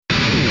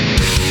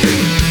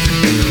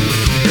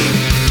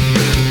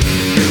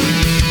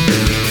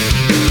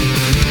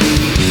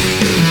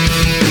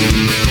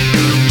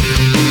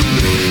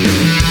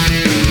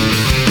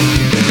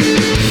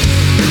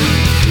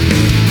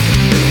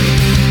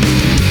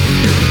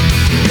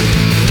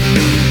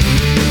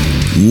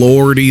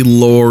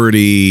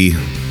Lordy,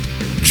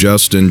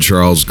 Justin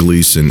Charles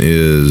Gleason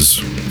is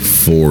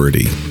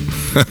 40.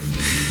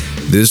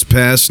 This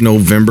past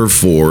November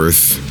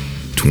 4th,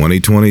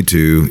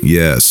 2022,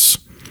 yes,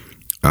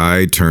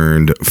 I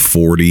turned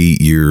 40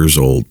 years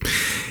old.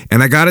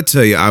 And I got to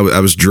tell you,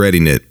 I was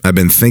dreading it. I've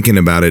been thinking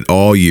about it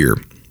all year.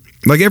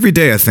 Like every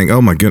day I think,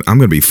 oh my goodness, I'm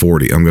going to be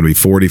 40. I'm going to be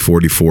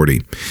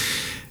 40.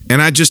 And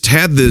I just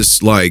had this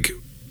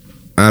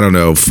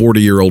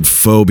 40-year-old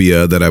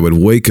phobia that I would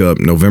wake up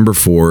November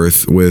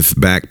 4th with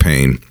back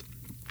pain.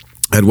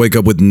 I'd wake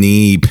up with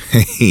knee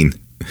pain.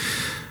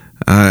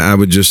 I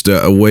would just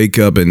wake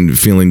up and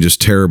feeling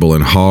just terrible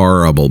and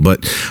horrible.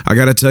 But I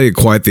got to tell you,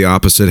 quite the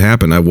opposite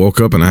happened. I woke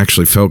up and I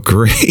actually felt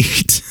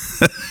great.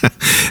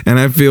 And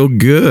I feel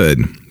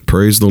good.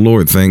 Praise the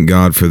Lord. Thank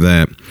God for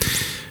that.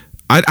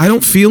 I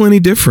don't feel any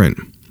different.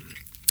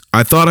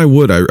 I thought I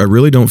would. I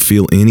really don't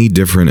feel any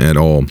different at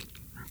all.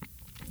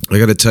 I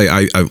got to tell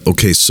you,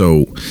 okay,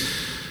 so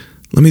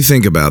let me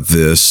think about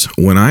this.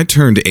 When I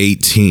turned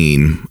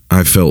 18,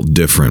 I felt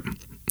different.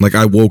 Like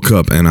I woke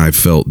up and I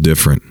felt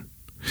different.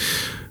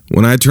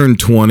 When I turned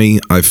 20,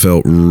 I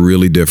felt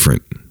really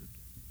different.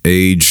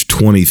 Age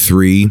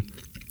 23,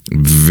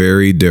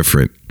 very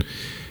different.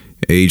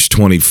 Age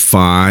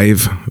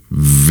 25,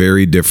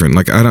 very different.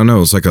 Like, I don't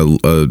know, it's like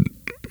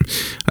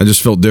I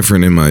just felt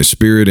different in my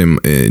spirit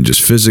and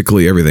just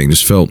physically, everything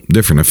just felt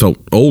different. I felt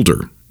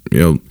older,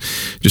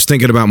 just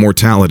thinking about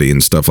mortality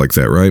and stuff like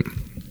that, right?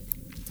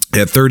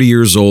 At 30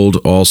 years old,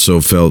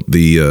 also felt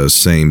the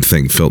same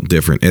thing, felt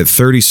different. At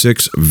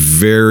 36,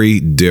 very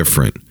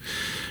different.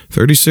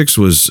 36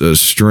 was a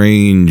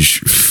strange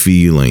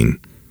feeling.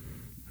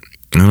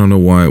 I don't know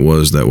why it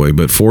was that way,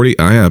 but 40,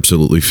 I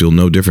absolutely feel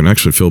no different. I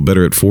actually feel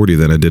better at 40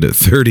 than I did at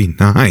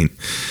 39.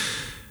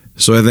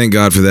 So I thank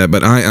God for that.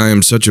 But I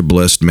am such a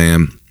blessed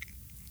man.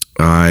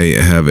 I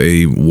have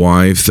a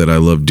wife that I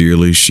love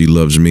dearly. She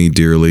loves me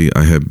dearly.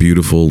 I have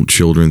beautiful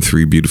children,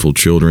 3 beautiful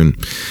children.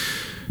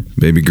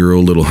 Baby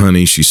girl, little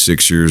honey, she's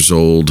 6 years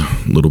old.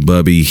 Little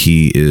Bubby,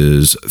 he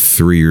is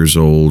 3 years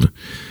old.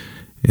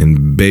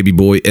 And baby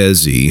boy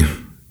Ezzy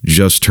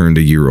just turned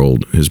a year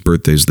old. His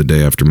birthday's the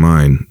day after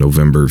mine,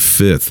 November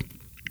 5th,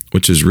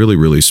 which is really,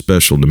 really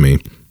special to me.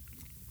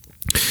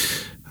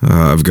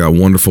 I've got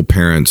wonderful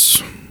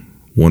parents,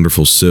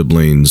 wonderful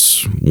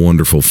siblings,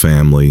 wonderful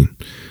family,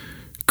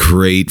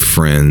 great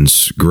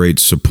friends, great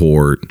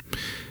support,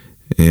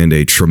 and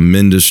a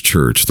tremendous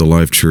church, the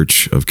Life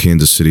Church of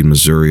Kansas City,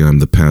 Missouri. I'm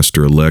the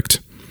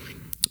pastor-elect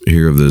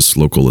here of this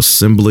local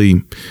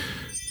assembly,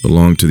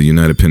 belong to the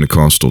United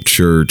Pentecostal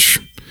Church.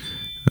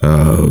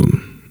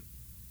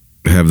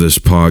 Have this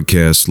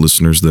podcast,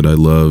 listeners that I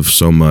love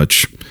so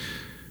much,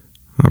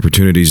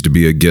 opportunities to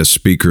be a guest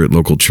speaker at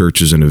local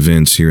churches and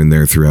events here and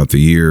there throughout the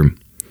year. And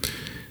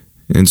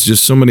it's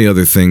just so many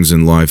other things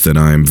in life that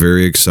I am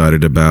very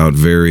excited about,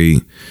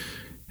 very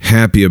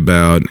happy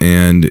about,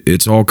 and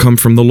it's all come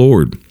from the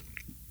Lord.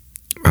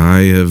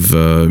 I have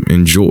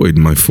enjoyed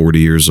my 40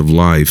 years of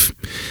life.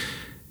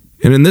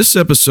 And in this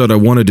episode, I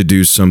wanted to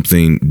do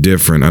something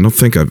different. I don't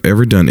think I've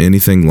ever done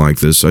anything like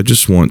this. I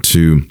just want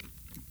to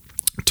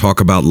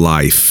talk about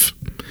life,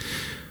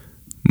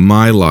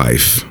 my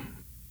life.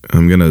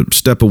 I'm going to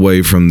step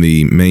away from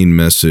the main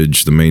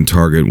message, the main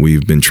target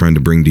we've been trying to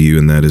bring to you,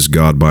 and that is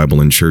God,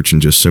 Bible, and church,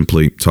 and just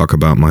simply talk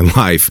about my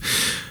life.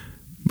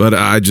 But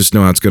I just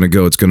know how it's going to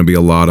go. It's going to be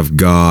a lot of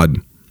God,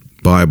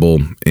 Bible,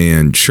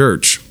 and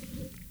church.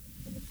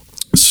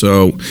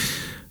 So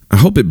I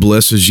hope it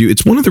blesses you.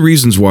 It's one of the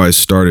reasons why I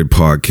started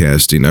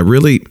podcasting.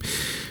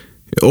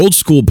 Old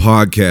school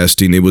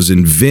podcasting, it was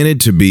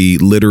invented to be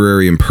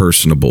literary and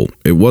personable.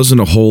 It wasn't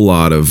a whole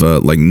lot of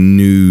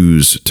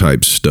news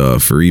type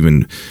stuff or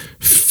even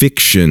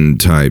fiction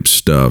type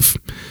stuff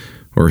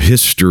or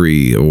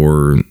history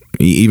or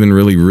even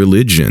really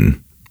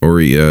religion or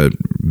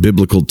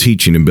biblical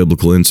teaching and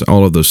biblical insight,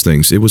 all of those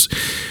things. It was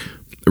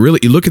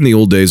really, you look in the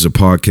old days of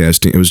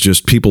podcasting, it was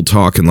just people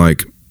talking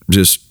up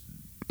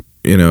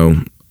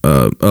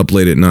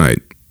late at night,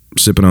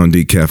 sipping on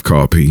decaf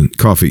coffee,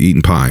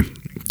 eating pie,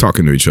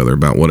 talking to each other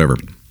about whatever.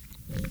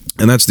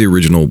 And that's the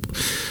original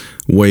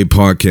way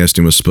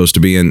podcasting was supposed to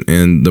be,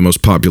 and the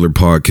most popular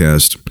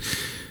podcast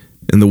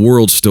in the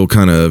world still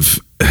kind of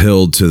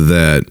held to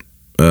that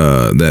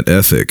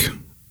ethic,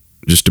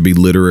 just to be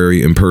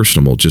literary and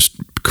personable, just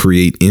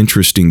create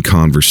interesting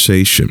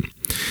conversation.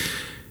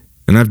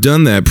 And I've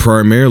done that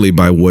primarily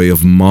by way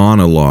of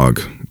monologue.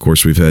 Of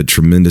course, we've had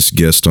tremendous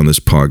guests on this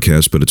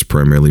podcast, but it's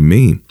primarily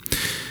me.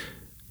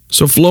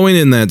 So flowing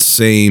in that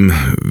same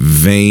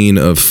vein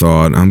of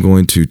thought, I'm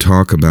going to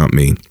talk about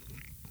me.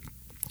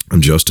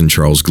 I'm Justin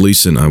Charles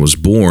Gleason. I was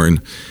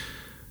born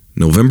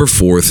November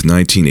 4th,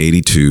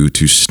 1982,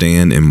 to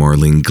Stan and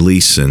Marlene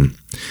Gleason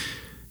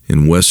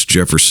in West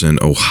Jefferson,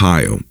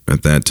 Ohio.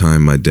 At that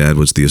time, my dad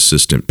was the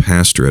assistant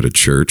pastor at a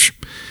church.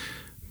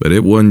 But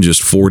it wasn't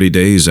just 40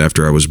 days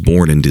after I was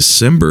born in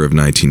December of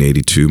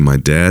 1982, my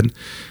dad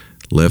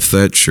left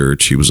that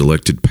church. He was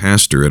elected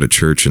pastor at a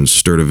church in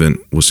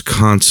Sturtevant,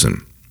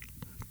 Wisconsin.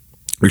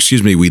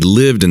 we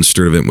lived in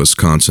Sturtevant,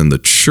 Wisconsin. The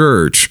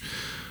church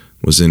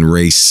was in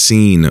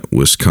Racine,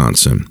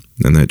 Wisconsin,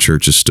 and that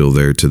church is still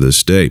there to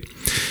this day.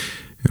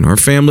 And our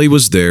family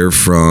was there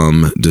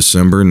from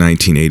December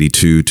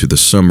 1982 to the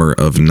summer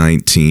of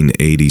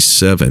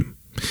 1987.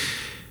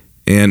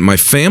 And my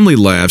family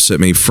laughs at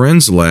me,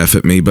 friends laugh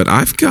at me, but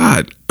I've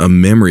got a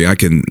memory. I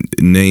can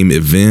name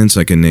events,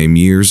 I can name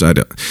years. I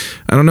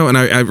don't know, and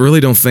I really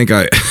don't think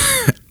I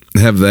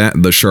have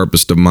the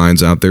sharpest of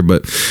minds out there,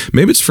 but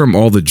maybe it's from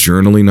all the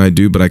journaling I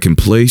do, but I can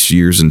place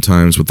years and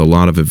times with a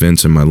lot of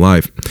events in my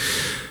life.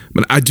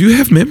 But I do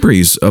have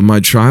memories of my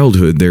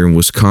childhood there in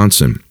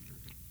Wisconsin.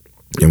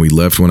 And we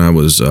left when I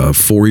was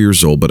 4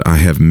 years old, but I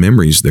have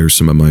memories there,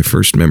 some of my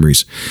first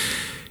memories.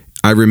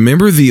 I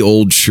remember the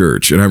old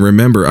church, and I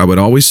remember I would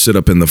always sit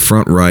up in the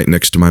front right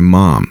next to my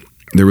mom.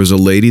 There was a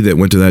lady that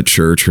went to that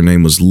church. Her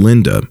name was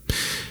Linda.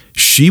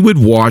 She would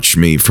watch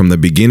me from the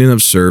beginning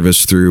of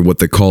service through what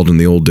they called in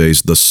the old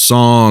days the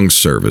song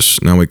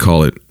service. Now we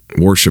call it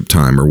worship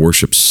time or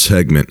worship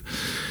segment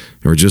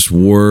or just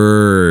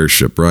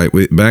worship, right?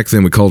 Back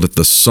then we called it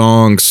the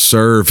song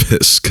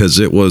service because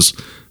it was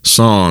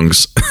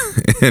songs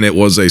and it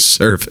was a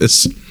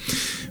service.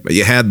 But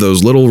you had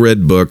those little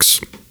red books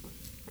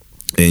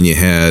and you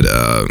had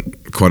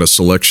quite a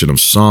selection of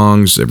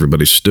songs.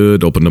 Everybody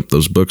stood, opened up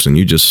those books, and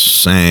you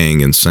just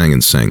sang and sang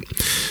and sang.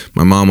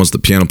 My mom was the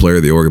piano player,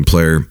 the organ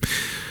player,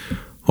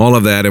 all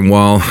of that. And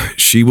while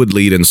she would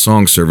lead in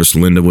song service,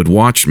 Linda would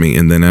watch me.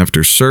 And then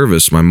after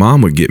service, my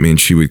mom would get me and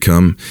she would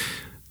come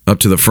up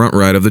to the front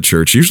right of the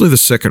church, usually the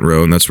second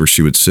row, and that's where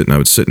she would sit, and I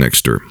would sit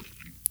next to her.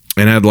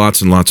 And I had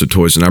lots and lots of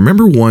toys. And I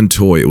remember one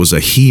toy, it was a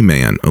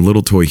He-Man, a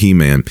little toy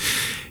He-Man.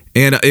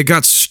 And it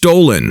got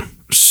stolen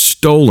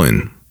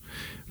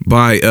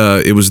by,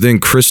 it was then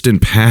Kristen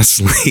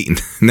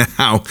Pasley,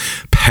 now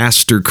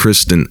Pastor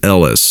Kristen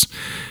Ellis.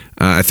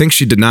 I think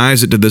she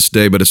denies it to this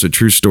day, but it's a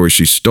true story.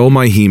 She stole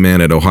my He-Man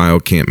at Ohio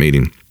camp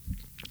meeting.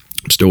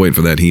 I'm still waiting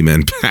for that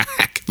He-Man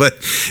back. But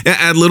I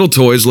had little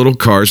toys, little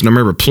cars, and I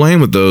remember playing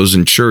with those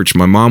in church.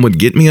 My mom would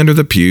get me under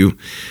the pew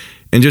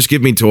and just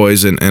give me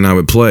toys, and I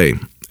would play.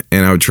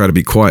 And I would try to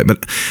be quiet.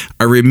 But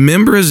I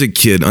remember as a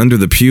kid under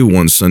the pew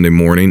one Sunday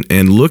morning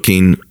and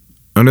looking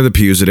under the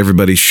pews at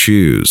everybody's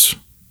shoes,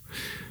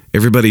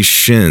 everybody's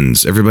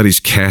shins, everybody's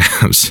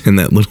calves in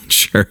that little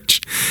church.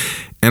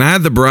 And I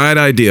had the bright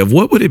idea of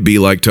what would it be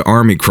like to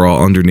army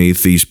crawl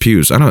underneath these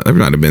pews. There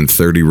might have been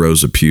 30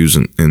 rows of pews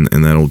in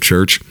that old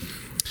church.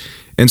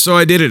 And so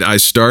I did it. I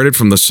started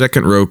from the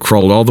second row,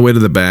 crawled all the way to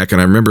the back, and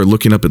I remember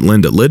looking up at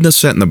Linda. Linda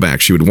sat in the back.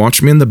 She would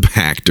watch me in the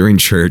back during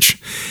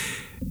church.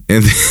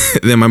 And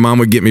then my mom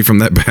would get me from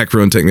that back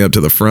row and take me up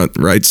to the front,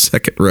 right,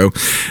 second row.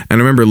 And I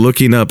remember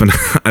looking up, and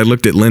I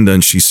looked at Linda,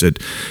 and she said,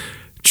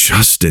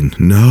 "Justin,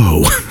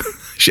 no."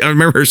 I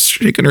remember her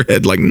shaking her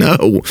head like,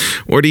 "No,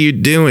 what are you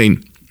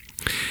doing?"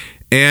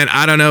 And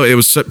I don't know, it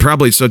was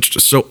probably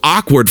so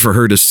awkward for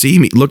her to see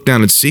me, look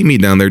down and see me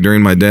down there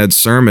during my dad's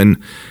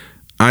sermon.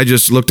 I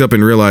just looked up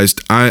and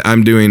realized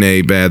I'm doing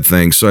a bad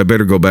thing, so I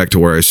better go back to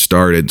where I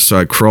started. So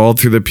I crawled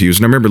through the pews,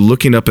 and I remember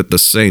looking up at the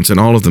saints, and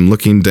all of them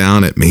looking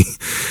down at me.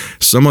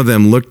 Some of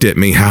them looked at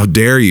me, "How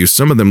dare you?"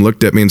 Some of them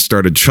looked at me and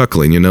started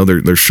chuckling. You know,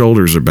 their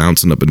shoulders are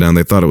bouncing up and down.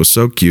 They thought it was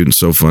so cute and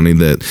so funny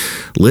that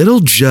little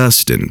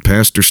Justin,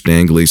 Pastor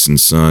Stan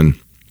Gleason's son,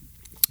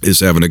 is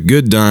having a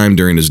good time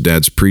during his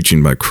dad's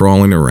preaching by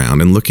crawling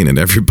around and looking at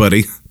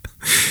everybody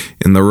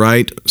in the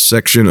right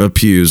section of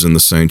pews in the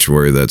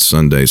sanctuary that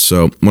Sunday.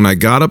 So when I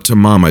got up to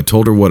Mom, I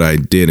told her what I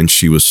did, and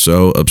she was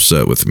so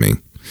upset with me.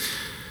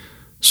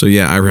 So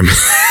yeah, I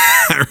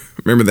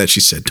remember that.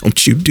 She said,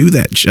 "Don't you do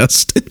that,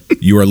 Justin."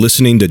 You are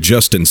listening to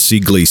Justin C.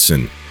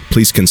 Gleason.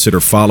 Please consider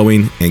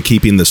following and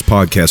keeping this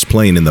podcast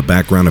playing in the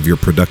background of your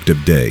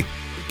productive day.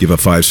 Give a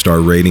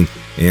 5-star rating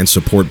and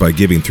support by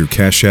giving through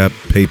Cash App,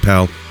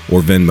 PayPal,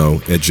 or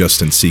Venmo at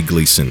Justin C.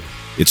 Gleason.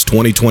 It's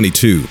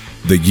 2022,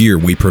 the year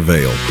we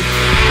prevail.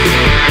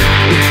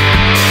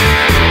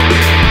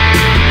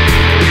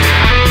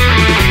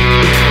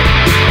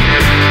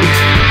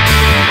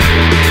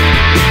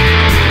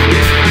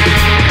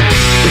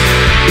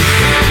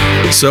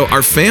 So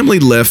our family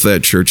left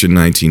that church in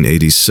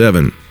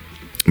 1987.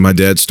 My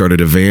dad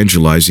started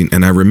evangelizing,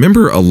 and I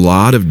remember a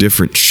lot of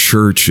different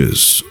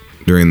churches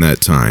during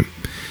that time.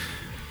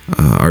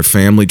 Our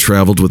family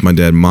traveled with my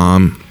dad,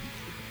 Mom,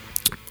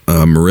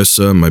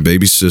 Marissa, my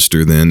baby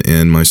sister then,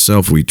 and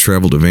myself. We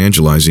traveled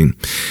evangelizing.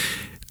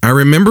 I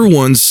remember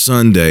one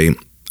Sunday,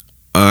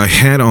 I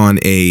had on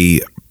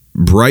a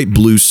bright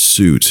blue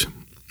suit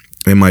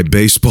and my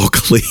baseball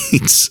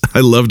cleats.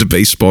 I loved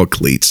baseball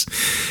cleats.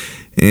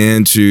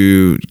 And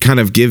to kind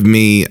of give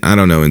me,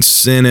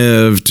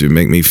 incentive, to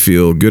make me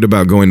feel good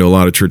about going to a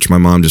lot of church, my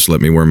mom just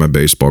let me wear my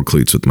baseball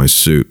cleats with my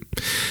suit.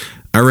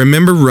 I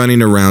remember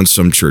running around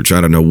some church. I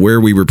don't know where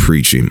we were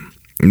preaching.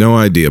 No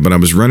idea, but I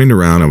was running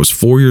around. I was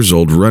 4 years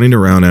old, running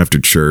around after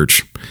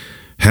church,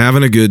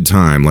 having a good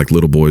time like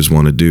little boys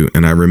want to do.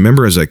 And I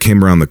remember as I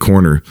came around the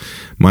corner,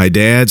 my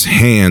dad's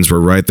hands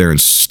were right there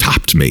and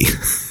stopped me.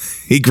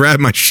 He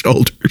grabbed my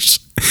shoulders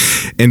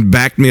and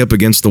backed me up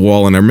against the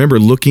wall. And I remember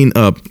looking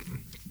up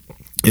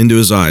into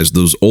his eyes,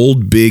 those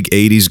old big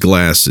 80s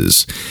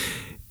glasses,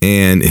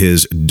 and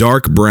his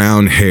dark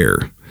brown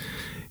hair.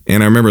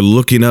 And I remember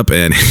looking up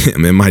at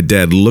him, and my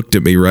dad looked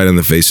at me right in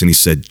the face, and he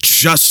said,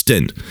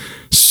 "Justin,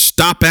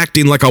 stop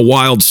acting like a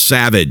wild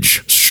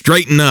savage.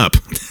 Straighten up."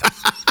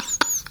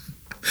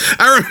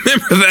 I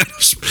remember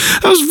that.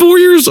 I was 4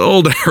 years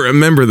old. I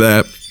remember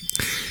that.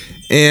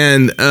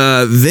 And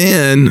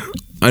then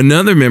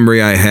another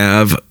memory I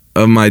have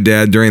of my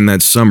dad during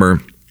that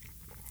summer,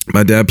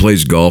 my dad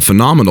plays golf,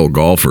 phenomenal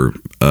golfer,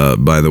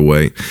 by the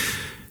way.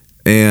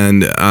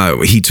 And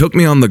he took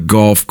me on the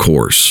golf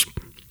course.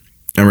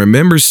 I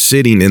remember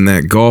sitting in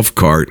that golf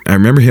cart. I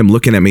remember him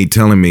looking at me,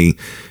 telling me,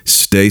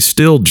 "Stay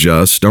still,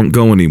 Just. Don't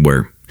go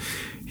anywhere."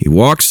 He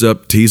walks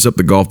up, tees up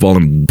the golf ball,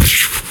 and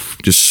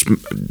just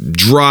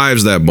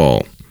drives that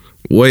ball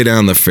way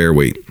down the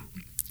fairway.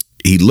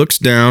 He looks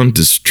down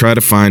to try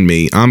to find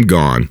me. I'm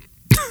gone.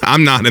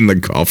 I'm not in the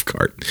golf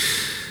cart.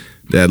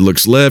 Dad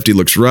looks left, he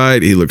looks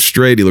right, he looks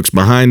straight, he looks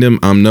behind him.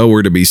 I'm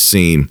nowhere to be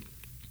seen.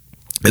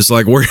 It's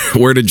like,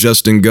 where did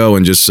Justin go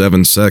in just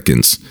 7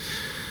 seconds?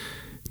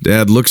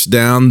 Dad looks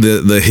down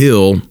the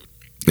hill,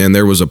 and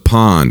there was a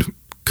pond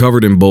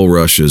covered in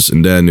bulrushes,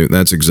 and Dad knew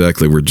that's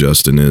exactly where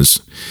Justin is.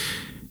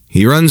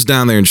 He runs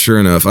down there, and sure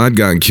enough, I'd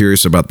gotten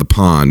curious about the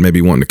pond,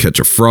 maybe wanting to catch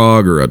a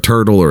frog or a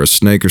turtle or a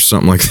snake or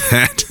something like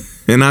that,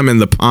 and I'm in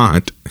the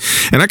pond.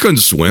 And I couldn't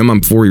swim.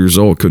 I'm 4 years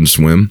old, couldn't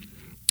swim.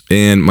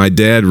 And my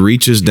dad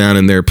reaches down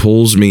in there,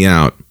 pulls me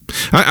out.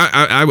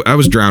 I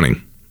was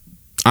drowning.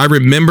 I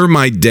remember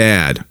my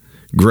dad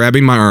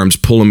grabbing my arms,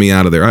 pulling me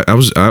out of there. I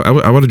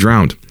would have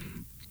drowned.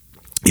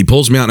 He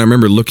pulls me out, and I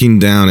remember looking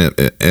down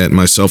at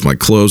myself, my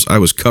clothes. I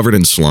was covered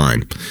in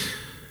slime.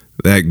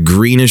 That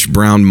greenish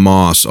brown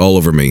moss all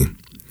over me.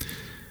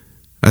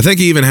 I think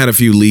he even had a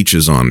few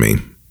leeches on me.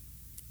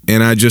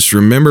 And I just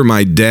remember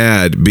my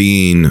dad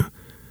being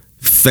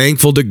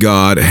thankful to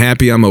God,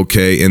 happy I'm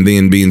okay, and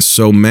then being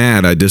so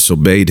mad I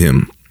disobeyed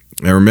him.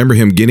 I remember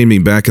him getting me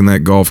back in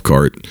that golf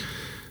cart.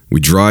 We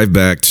drive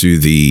back to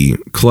the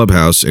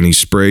clubhouse, and he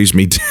sprays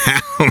me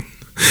down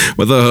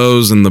with a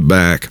hose in the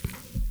back.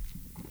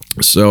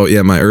 So,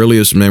 yeah, my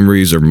earliest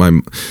memories are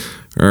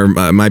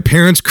my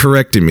parents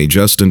correcting me.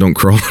 "Justin, don't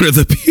crawl under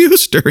the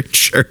pews during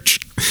church.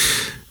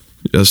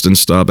 Justin,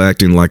 stop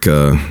acting like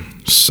a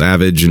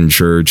savage in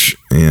church,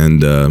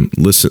 and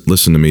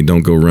listen to me.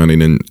 Don't go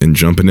running and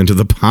jumping into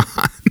the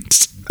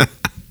ponds."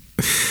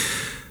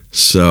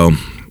 So,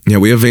 yeah,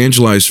 we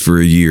evangelized for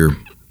a year.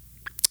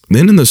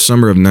 Then in the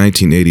summer of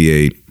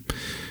 1988,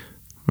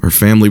 our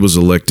family was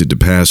elected to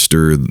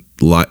pastor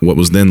what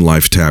was then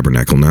Life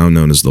Tabernacle, now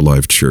known as the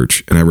Life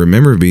Church. And I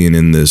remember being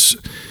in this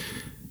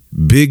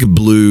big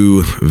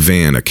blue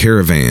van, a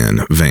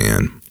caravan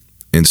van,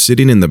 and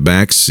sitting in the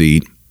back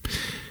seat.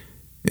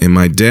 And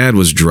my dad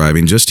was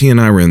driving. Just he and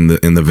I were in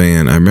the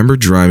van. I remember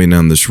driving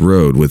down this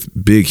road with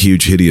big,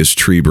 huge, hideous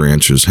tree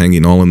branches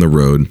hanging all in the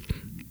road,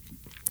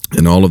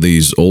 and all of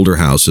these older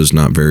houses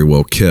not very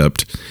well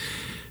kept.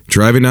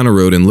 Driving down a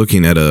road and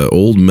looking at an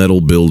old metal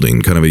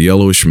building, kind of a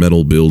yellowish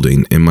metal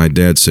building. And my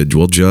dad said,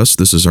 "Well, Just,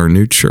 this is our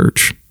new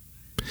church."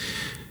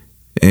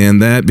 And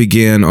that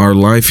began our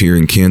life here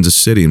in Kansas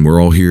City, and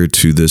we're all here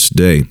to this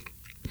day.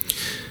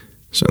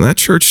 So that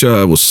church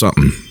was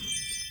something.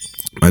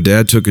 My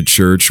dad took a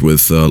church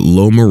with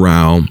low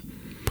morale.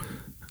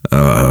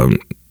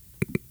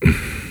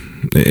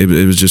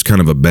 It was just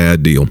kind of a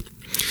bad deal.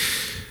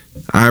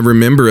 I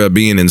remember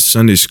being in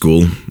Sunday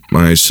school,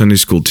 my Sunday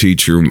school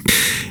teacher, and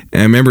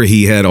I remember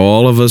he had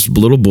all of us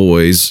little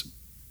boys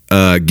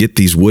get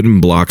these wooden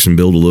blocks and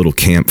build a little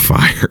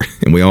campfire.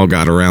 And we all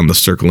got around the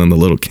circle in the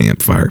little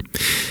campfire.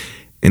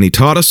 And he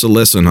taught us a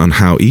lesson on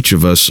how each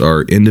of us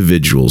are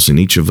individuals and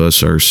each of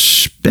us are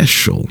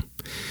special.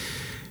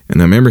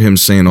 And I remember him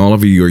saying, "All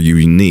of you are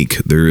unique.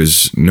 There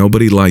is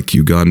nobody like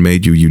you. God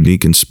made you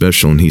unique and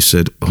special." And he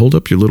said, "Hold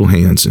up your little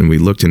hands." And we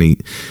looked, and he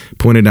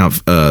pointed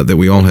out that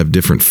we all have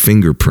different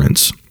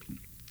fingerprints.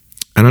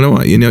 I don't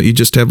know, you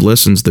just have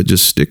lessons that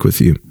just stick with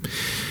you.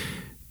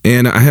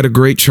 And I had a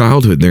great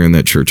childhood there in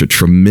that church, a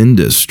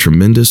tremendous,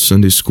 tremendous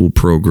Sunday school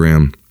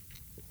program.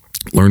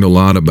 Learned a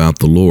lot about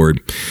the Lord.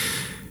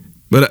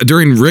 But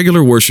during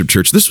regular worship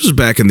church, this was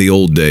back in the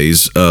old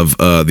days of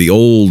the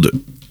old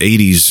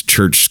 80s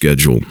church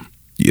schedule.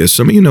 Yeah,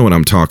 some of you know what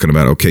I'm talking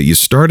about. Okay, you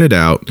started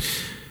out,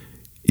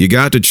 you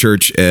got to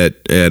church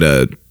at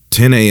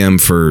 10 a.m.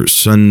 for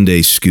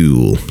Sunday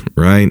school,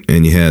 right?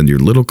 And you had your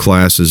little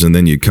classes, and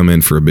then you come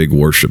in for a big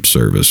worship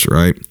service,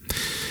 right?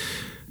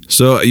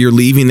 So you're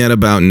leaving at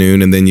about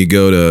noon, and then you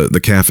go to the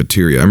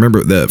cafeteria. I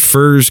remember that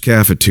Furs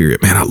cafeteria.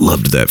 Man, I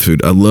loved that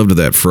food. I loved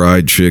that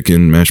fried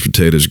chicken, mashed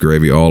potatoes,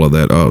 gravy, all of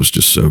that. Oh, it was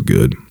just so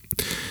good.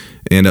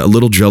 And a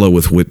little Jell-O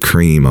with whipped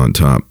cream on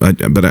top.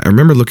 But I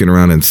remember looking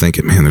around and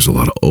thinking, man, there's a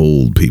lot of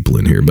old people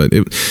in here. But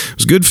it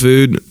was good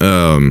food.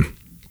 A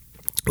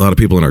lot of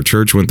people in our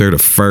church went there to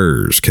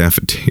Furs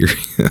cafeteria.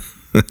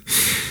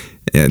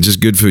 Yeah, just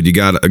good food. You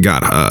got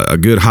a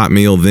good hot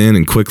meal then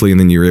and quickly, and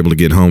then you were able to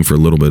get home for a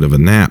little bit of a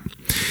nap.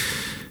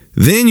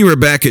 Then you were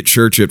back at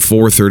church at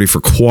 4:30 for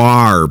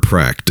choir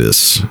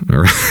practice,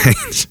 all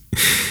right?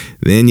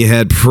 Then you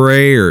had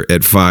prayer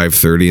at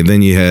 5:30, and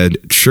then you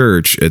had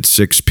church at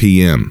 6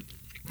 p.m.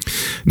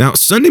 Now,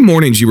 Sunday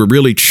mornings, you were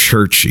really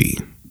churchy.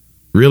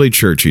 Really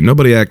churchy.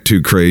 Nobody act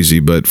too crazy,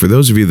 but for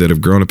those of you that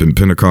have grown up in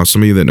Pentecost,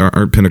 some of you that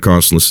aren't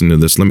Pentecost listening to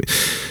this, let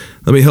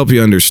me help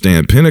you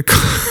understand.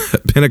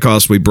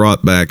 Pentecost, we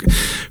brought back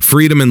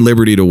freedom and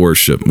liberty to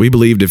worship. We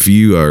believed if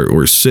you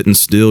were sitting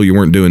still, you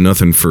weren't doing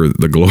nothing for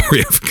the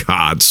glory of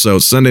God. So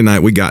Sunday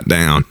night, we got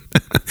down.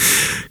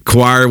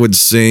 Choir would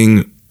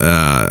sing.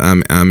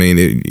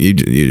 You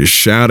just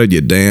shouted, you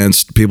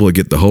danced. People would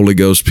get the Holy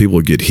Ghost. People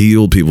would get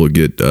healed. People would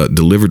get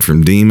delivered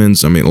from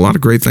demons. I mean, a lot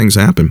of great things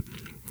happen.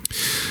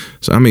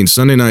 So,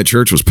 Sunday night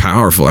church was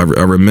powerful. I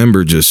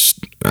remember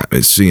just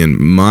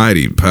seeing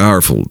mighty,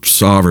 powerful,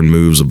 sovereign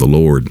moves of the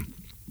Lord.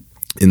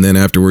 And then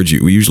afterwards,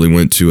 we usually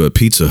went to a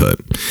Pizza Hut.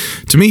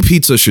 To me,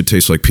 pizza should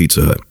taste like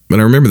Pizza Hut. But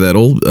I remember that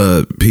old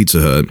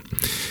Pizza Hut.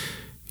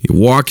 You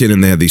walk in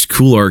and they had these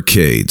cool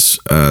arcades.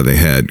 They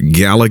had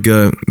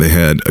Galaga, they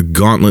had a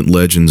Gauntlet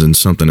Legends and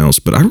something else.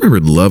 But I remember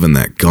loving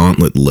that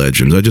Gauntlet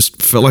Legends. I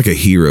just felt like a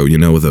hero,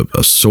 with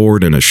a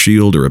sword and a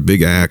shield or a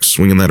big axe,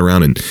 swinging that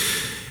around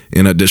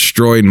and I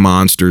destroyed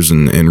monsters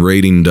and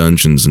raiding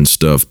dungeons and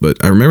stuff.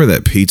 But I remember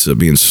that pizza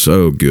being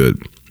so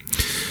good.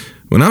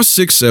 When I was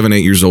 6, 7,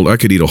 8 years old, I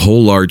could eat a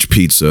whole large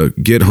pizza,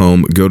 get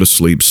home, go to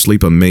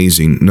sleep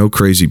amazing, no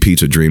crazy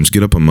pizza dreams,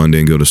 get up on Monday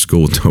and go to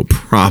school with no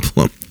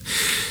problem.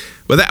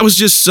 But that was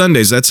just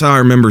Sundays. That's how I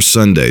remember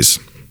Sundays.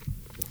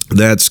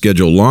 That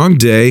schedule, long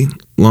day,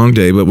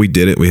 but we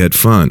did it. We had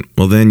fun.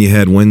 Well, then you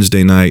had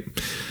Wednesday night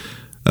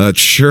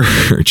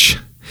church.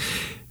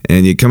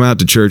 And you come out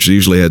to church, they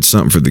usually had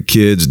something for the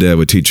kids. Dad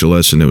would teach a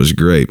lesson. It was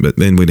great. But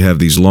then we'd have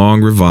these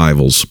long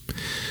revivals.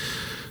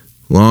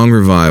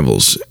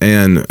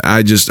 And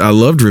I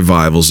loved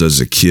revivals as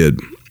a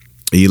kid.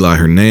 Eli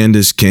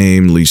Hernandez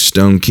came. Lee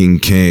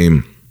Stoneking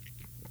came.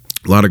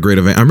 A lot of great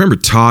events. I remember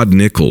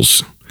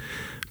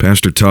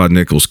Pastor Todd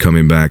Nichols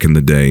coming back in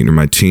the day, in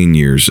my teen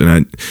years.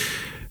 And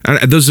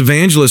those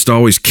evangelists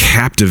always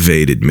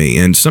captivated me.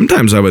 And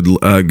sometimes I would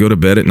go to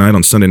bed at night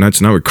on Sunday nights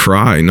and I would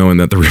cry knowing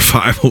that the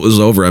revival was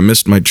over. I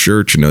missed my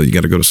church. You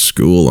got to go to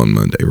school on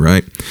Monday,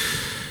 right?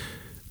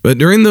 But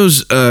during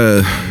those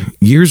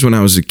years when I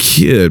was a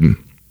kid,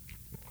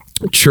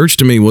 church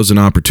to me was an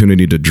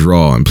opportunity to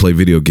draw and play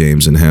video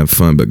games and have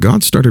fun. But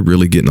God started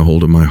really getting a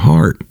hold of my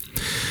heart.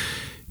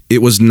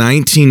 It was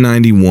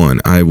 1991.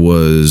 I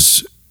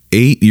was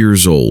 8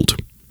 years old.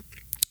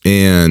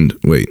 And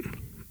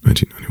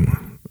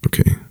 1991.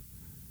 Okay.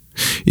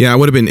 Yeah, I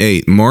would have been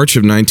 8. March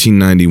of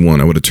 1991.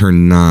 I would have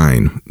turned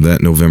 9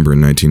 that November in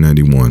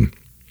 1991.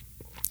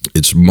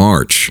 It's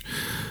March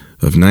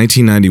of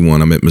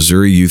 1991. I'm at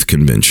Missouri Youth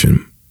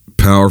Convention.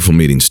 Powerful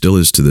meeting, still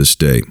is to this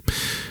day.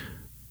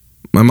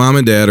 My mom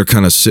and dad are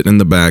kind of sitting in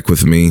the back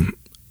with me,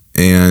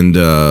 and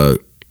I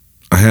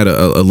had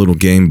a little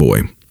Game Boy.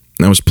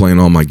 And I was playing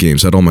all my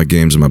games. I had all my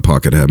games in my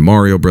pocket. I had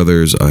Mario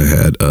Brothers, I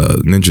had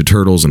Ninja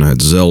Turtles, and I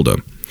had Zelda.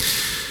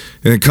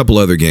 And a couple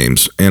other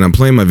games. And I'm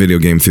playing my video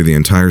game through the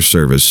entire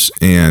service.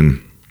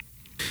 And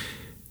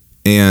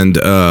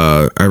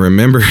I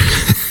remember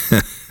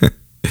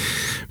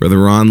Brother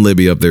Ron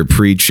Libby up there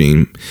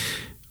preaching.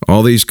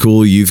 All these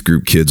cool youth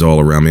group kids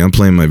all around me. I'm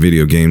playing my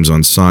video games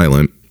on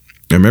silent.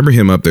 I remember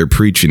him up there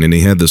preaching, and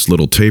he had this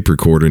little tape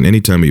recorder, and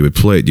anytime he would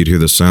play it, you'd hear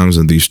the sounds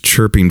of these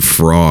chirping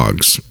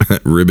frogs.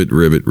 Ribbit,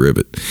 ribbit,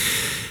 ribbit.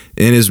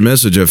 In his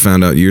message, I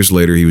found out years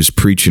later, he was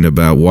preaching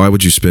about why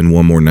would you spend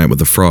one more night with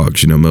the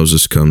frogs?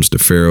 Moses comes to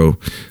Pharaoh,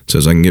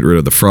 says, I can get rid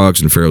of the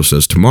frogs, and Pharaoh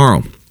says,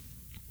 tomorrow.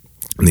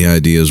 And the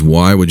idea is,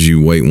 why would you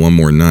wait one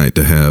more night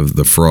to have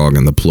the frog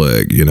and the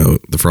plague?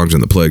 The frogs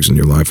and the plagues in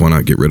your life, why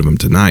not get rid of them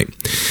tonight?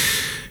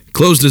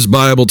 Closed his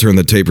Bible, turned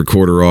the tape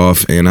recorder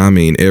off, and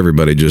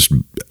everybody just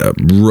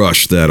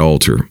rushed that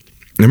altar.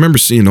 I remember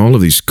seeing all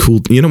of these cool,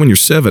 when you're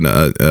 7, a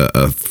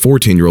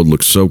 14-year-old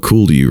looks so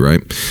cool to you,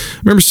 right? I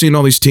remember seeing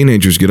all these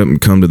teenagers get up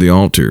and come to the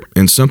altar,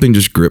 and something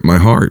just gripped my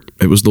heart.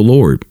 It was the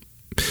Lord.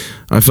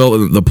 I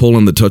felt the pull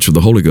and the touch of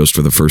the Holy Ghost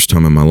for the first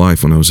time in my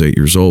life when I was 8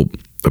 years old.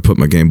 I put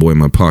my Game Boy in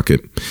my pocket.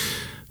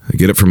 I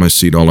get up from my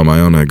seat all on my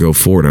own, and I go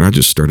forward, and I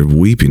just started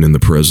weeping in the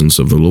presence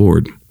of the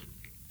Lord.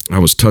 I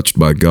was touched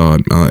by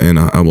God, and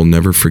I will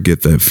never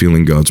forget that,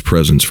 feeling God's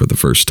presence for the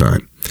first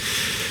time.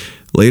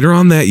 Later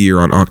on that year,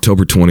 on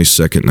October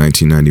 22nd,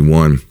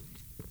 1991,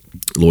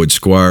 Lloyd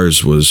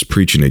Squires was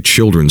preaching a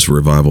children's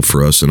revival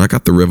for us, and I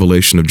got the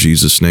revelation of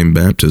Jesus' name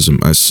baptism.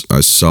 I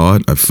saw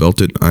it, I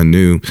felt it, I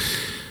knew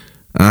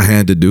I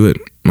had to do it.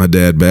 My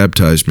dad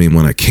baptized me, and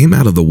when I came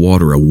out of the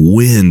water, a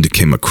wind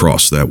came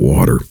across that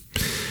water.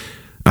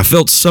 I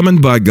felt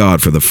summoned by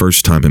God for the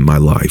first time in my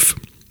life.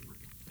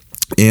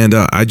 And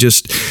I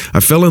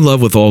fell in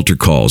love with altar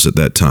calls at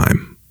that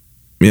time.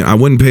 I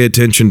wouldn't pay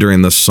attention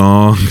during the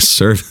song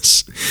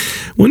service.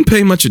 Wouldn't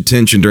pay much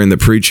attention during the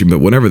preaching, but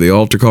whenever the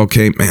altar call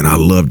came, man, I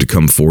loved to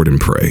come forward and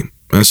pray.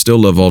 I still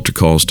love altar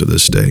calls to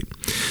this day.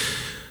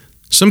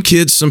 Some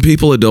kids, some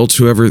people, adults,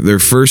 whoever, their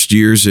first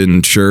years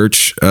in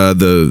church,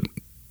 the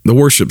The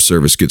worship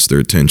service gets their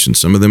attention.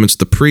 Some of them it's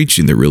the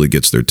preaching that really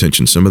gets their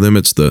attention. Some of them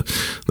it's the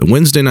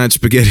Wednesday night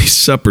spaghetti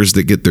suppers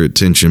that get their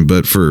attention.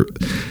 But for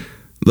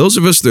those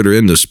of us that are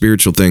into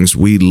spiritual things,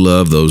 we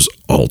love those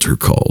altar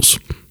calls.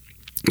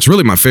 It's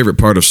really my favorite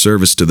part of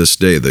service to this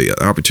day, the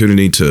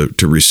opportunity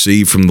to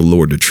receive from the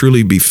Lord, to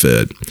truly be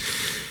fed,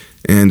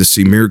 and to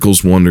see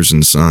miracles, wonders,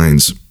 and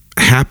signs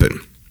happen.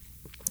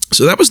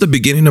 So that was the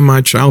beginning of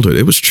my childhood.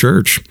 It was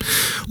church.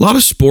 A lot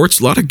of sports,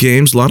 a lot of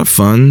games, a lot of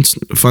fun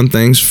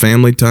things,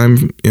 family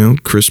time,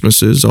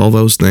 Christmases, all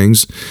those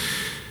things.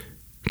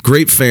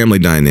 Great family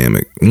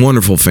dynamic,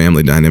 wonderful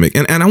family dynamic.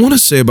 And I want to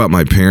say about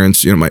my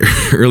parents, my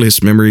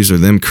earliest memories are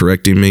them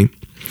correcting me.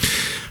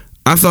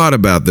 I thought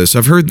about this.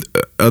 I've heard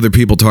other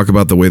people talk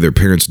about the way their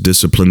parents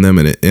discipline them,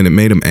 and it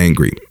made them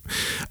angry.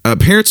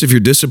 Parents, if you're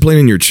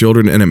disciplining your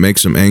children and it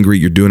makes them angry,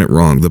 you're doing it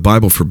wrong. The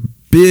Bible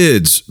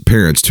forbids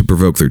parents to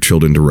provoke their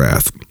children to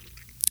wrath.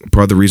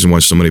 Part of the reason why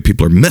so many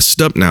people are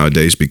messed up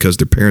nowadays because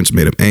their parents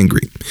made them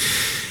angry.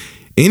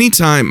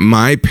 Anytime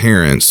my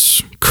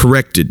parents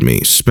corrected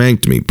me,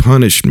 spanked me,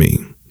 punished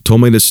me,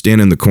 told me to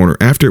stand in the corner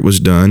after it was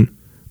done,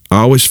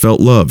 I always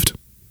felt loved.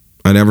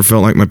 I never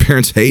felt like my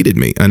parents hated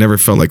me. I never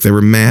felt like they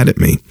were mad at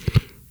me.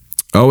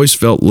 I always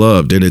felt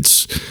loved, and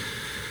it's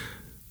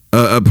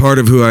a part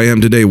of who I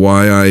am today,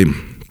 why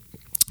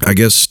I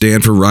guess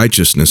stand for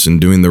righteousness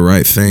and doing the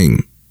right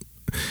thing.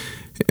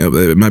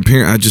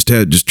 I just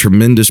had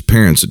tremendous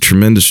parents, a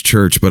tremendous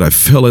church, but I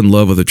fell in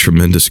love with a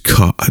tremendous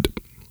God,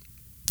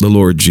 the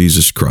Lord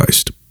Jesus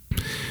Christ.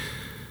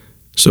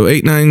 So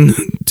 8, 9,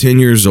 10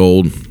 years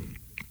old,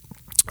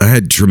 I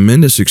had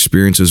tremendous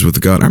experiences with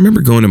God. I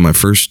remember going to my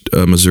first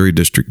Missouri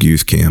District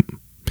Youth Camp.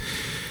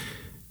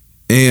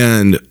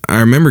 And I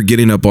remember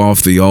getting up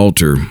off the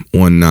altar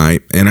one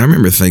night, and I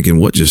remember thinking,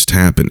 what just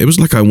happened? It was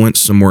like I went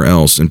somewhere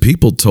else, and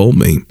people told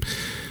me,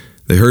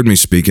 they heard me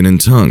speaking in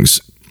tongues.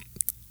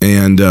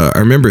 And I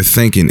remember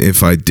thinking,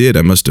 if I did,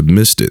 I must have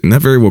missed it. And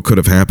that very well could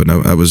have happened.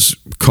 I was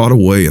caught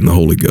away in the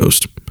Holy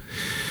Ghost.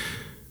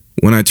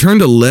 When I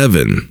turned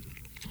 11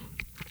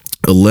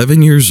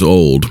 years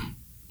old,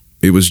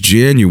 it was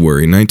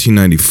January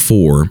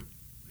 1994.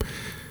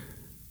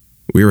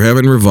 We were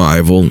having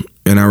revival,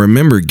 and I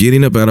remember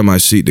getting up out of my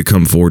seat to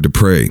come forward to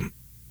pray.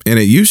 And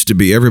it used to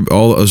be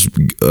all of us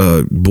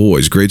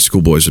boys, grade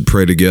school boys, would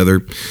pray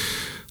together.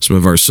 Some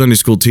of our Sunday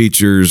school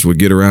teachers would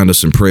get around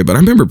us and pray. But I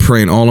remember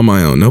praying all on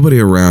my own, nobody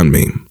around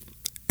me.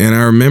 And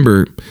I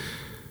remember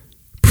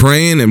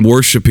praying and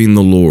worshiping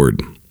the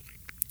Lord.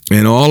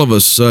 And all of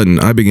a sudden,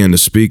 I began to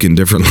speak in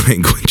different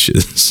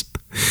languages.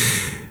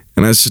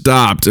 And I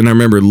stopped, and I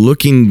remember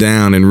looking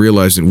down and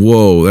realizing,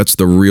 whoa, that's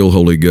the real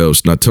Holy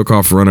Ghost. And I took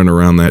off running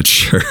around that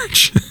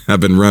church.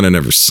 I've been running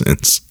ever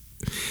since.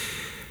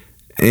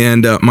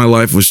 And my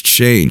life was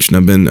changed, and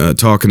I've been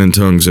talking in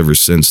tongues ever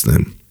since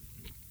then.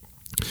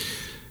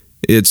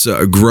 It's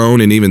grown,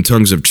 and even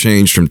tongues have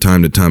changed from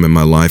time to time in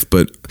my life.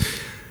 But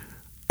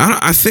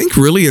I think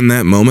really in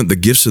that moment, the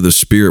gifts of the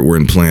Spirit were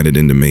implanted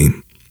into me.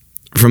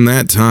 From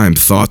that time,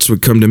 thoughts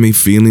would come to me,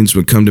 feelings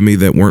would come to me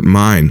that weren't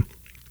mine.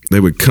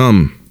 They would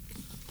come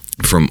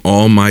from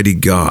Almighty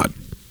God.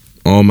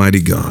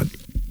 Almighty God.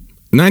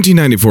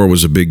 1994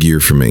 was a big year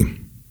for me.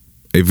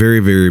 A very,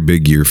 very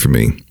big year for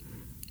me.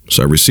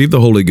 So I received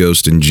the Holy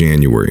Ghost in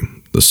January,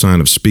 the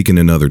sign of speaking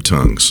in other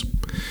tongues.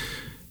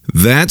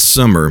 That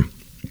summer,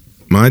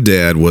 my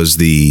dad was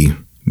the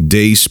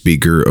day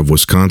speaker of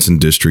Wisconsin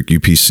District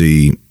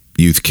UPC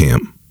Youth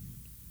Camp.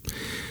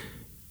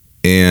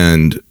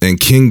 And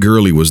King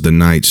Gurley was the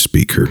night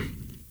speaker.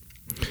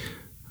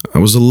 I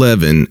was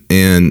 11,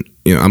 and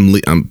I'm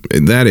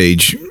at that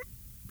age.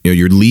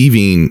 You're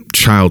leaving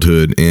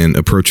childhood and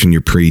approaching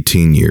your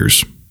preteen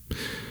years,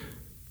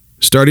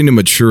 starting to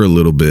mature a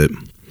little bit.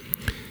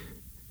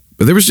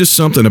 But there was just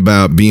something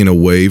about being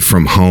away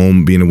from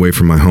home, being away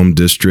from my home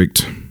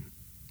district.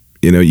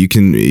 You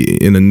can,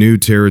 in a new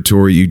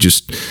territory, you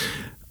just,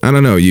 I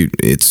don't know,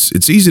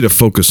 it's easy to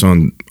focus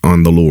on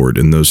the Lord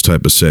in those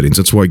type of settings.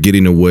 That's why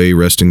getting away,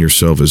 resting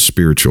yourself is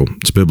spiritual.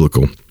 It's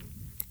biblical.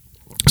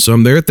 So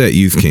I'm there at that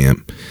youth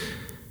camp,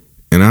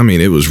 and I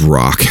mean, it was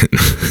rocking.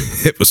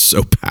 It was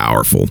so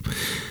powerful.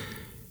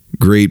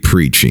 Great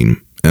preaching.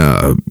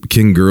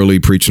 King Gurley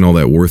preaching all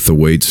that worth the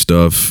wait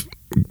stuff.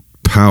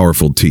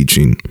 Powerful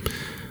teaching.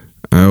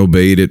 I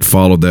obeyed it,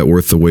 followed that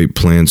worth the wait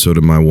plan. So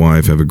did my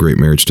wife. Have a great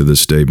marriage to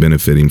this day,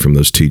 benefiting from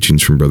those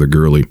teachings from Brother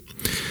Gurley.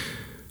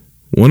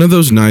 One of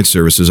those night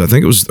services, I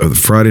think it was the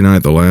Friday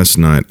night, the last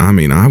night. I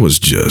mean, I was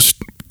just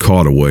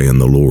caught away in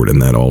the Lord in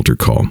that altar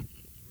call.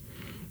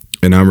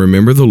 And I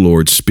remember the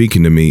Lord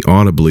speaking to me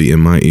audibly in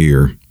my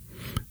ear,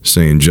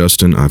 saying,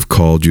 Justin, I've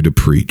called you to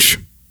preach.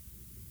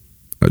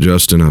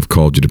 Justin, I've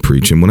called you to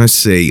preach. And when I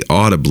say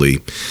audibly,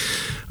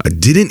 I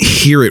didn't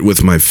hear it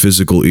with my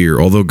physical ear,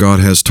 although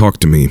God has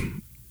talked to me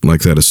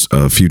like that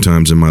a few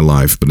times in my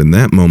life. But in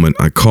that moment,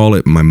 I call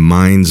it my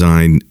mind's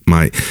eye,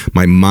 my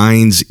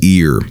mind's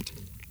ear.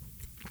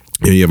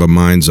 You have a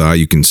mind's eye.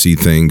 You can see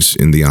things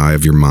in the eye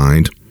of your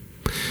mind.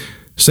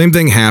 Same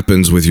thing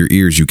happens with your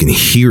ears. You can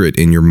hear it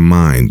in your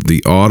mind.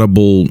 The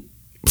audible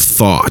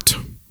thought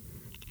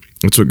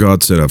That's what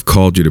God said. I've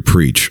called you to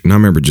preach. And I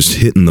remember just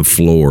hitting the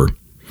floor.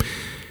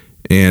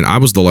 And I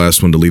was the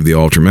last one to leave the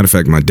altar. Matter of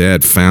fact, my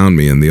dad found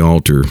me in the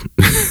altar.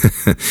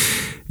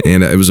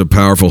 And it was a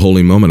powerful,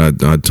 holy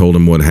moment. I told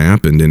him what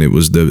happened, and it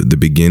was the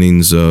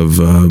beginnings of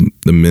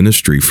the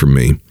ministry for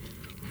me.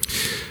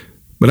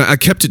 But I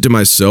kept it to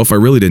myself. I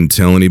really didn't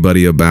tell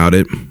anybody about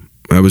it.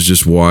 I was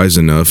just wise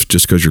enough.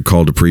 Just because you're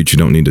called to preach, you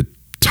don't need to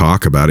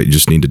talk about it. You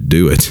just need to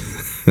do it.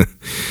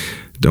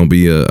 Don't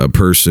be a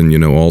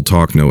person, all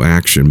talk, no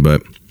action.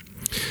 But,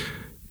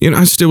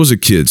 I still was a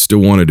kid, still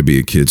wanted to be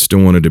a kid,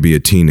 still wanted to be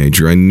a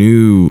teenager. I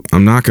knew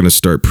I'm not going to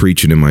start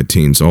preaching in my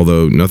teens,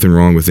 although nothing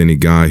wrong with any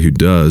guy who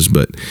does.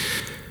 But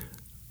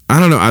I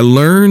don't know. I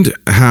learned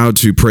how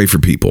to pray for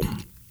people.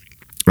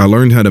 I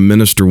learned how to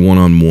minister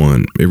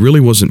one-on-one. It really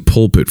wasn't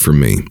pulpit for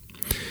me.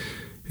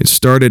 It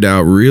started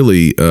out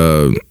really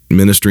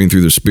ministering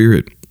through the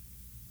Spirit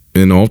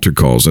in altar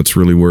calls. That's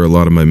really where a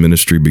lot of my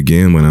ministry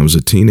began when I was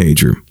a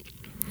teenager.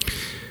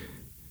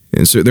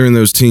 And so during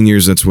those teen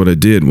years, that's what I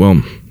did.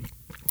 Well,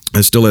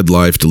 I still had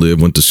life to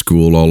live, went to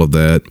school, all of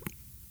that.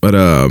 But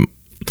I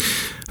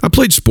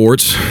played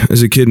sports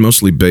as a kid,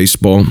 mostly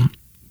baseball.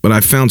 But I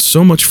found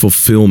so much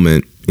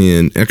fulfillment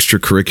in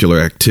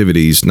extracurricular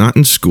activities, not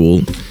in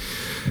school,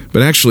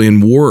 but actually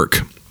in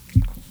work.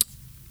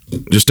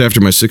 Just after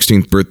my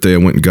 16th birthday, I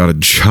went and got a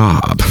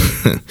job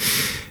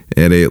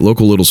at a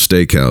local little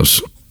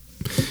steakhouse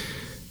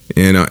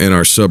in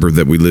our suburb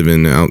that we live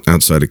in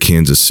outside of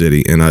Kansas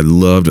City. And I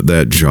loved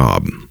that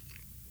job.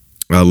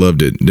 I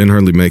loved it. Didn't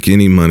hardly make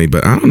any money,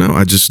 but I don't know.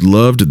 I just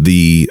loved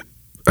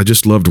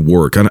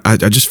work. I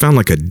just found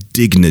like a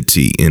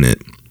dignity in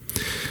it.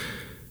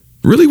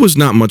 Really was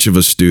not much of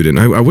a student.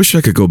 I wish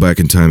I could go back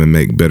in time and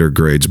make better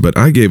grades, but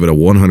I gave it a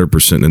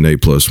 100% and an A+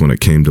 when it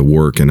came to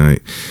work. And a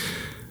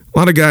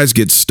lot of guys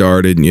get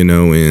started,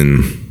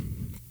 in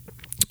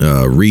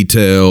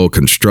retail,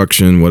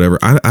 construction, whatever.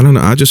 I don't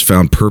know. I just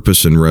found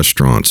purpose in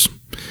restaurants.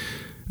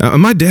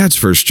 My dad's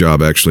first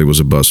job actually was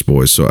a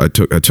busboy, so I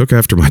took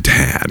after my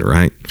dad,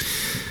 right?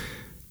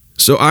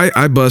 So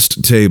I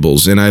bussed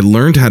tables, and I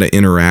learned how to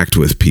interact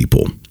with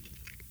people.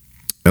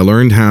 I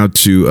learned how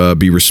to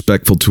be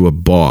respectful to a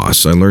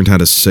boss. I learned how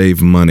to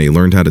save money,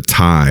 learned how to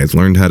tithe,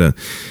 learned how to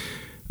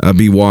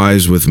be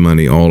wise with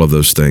money, all of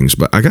those things.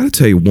 But I got to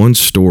tell you one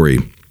story.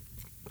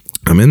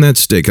 I'm in that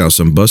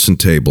steakhouse, I'm bussing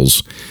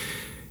tables.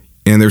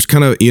 And there's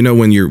kind of,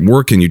 when you're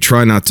working, you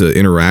try not to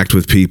interact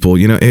with people.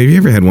 Have you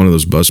ever had one of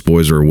those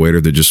busboys or a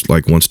waiter that just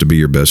wants to be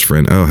your best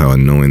friend? Oh, how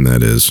annoying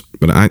that is.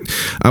 But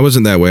I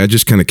wasn't that way. I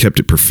just kind of kept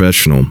it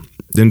professional.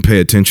 Didn't pay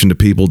attention to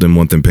people, didn't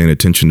want them paying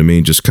attention to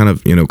me. Just kind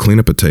of, clean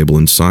up a table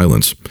in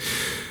silence.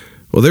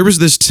 Well, there was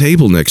this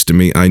table next to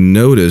me. I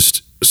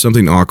noticed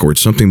something awkward.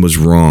 Something was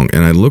wrong.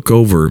 And I look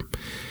over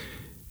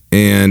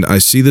and I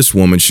see this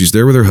woman. She's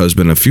there with her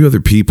husband and a few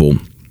other people,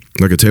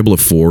 like a table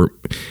of 4.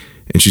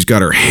 And she's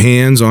got her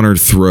hands on her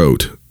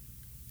throat.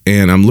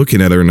 And I'm looking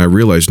at her and I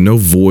realize no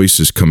voice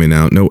is coming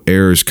out. No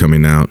air is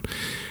coming out.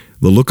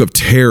 The look of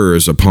terror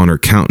is upon her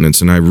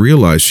countenance. And I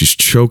realize she's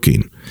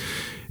choking.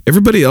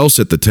 Everybody else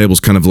at the table is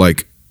kind of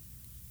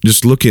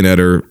just looking at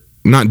her,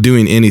 not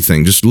doing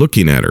anything, just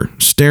looking at her,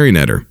 staring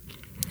at her.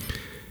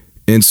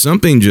 And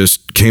something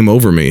just came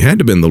over me. It had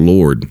to have been the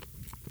Lord.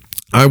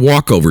 I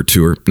walk over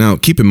to her. Now,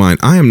 keep in mind,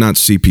 I am not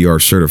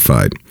CPR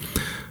certified.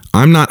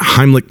 I'm not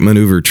Heimlich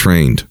maneuver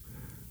trained.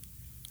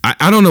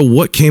 I don't know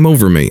what came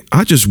over me.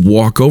 I just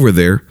walk over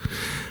there.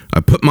 I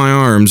put my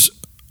arms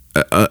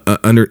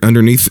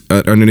underneath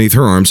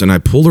her arms, and I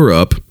pull her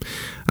up.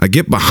 I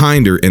get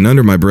behind her, and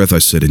under my breath, I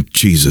said, "In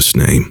Jesus'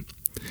 name."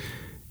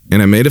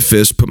 And I made a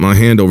fist, put my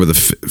hand over the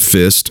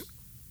fist,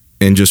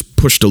 and just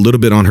pushed a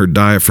little bit on her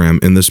diaphragm,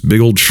 and this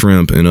big old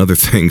shrimp and other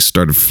things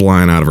started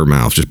flying out of her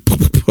mouth. Just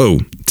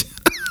poof.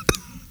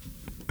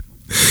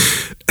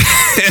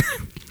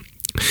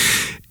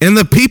 And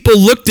the people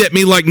looked at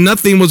me like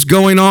nothing was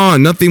going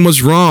on. Nothing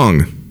was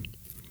wrong.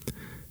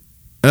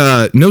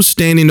 No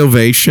standing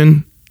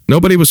ovation.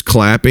 Nobody was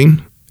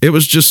clapping. It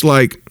was just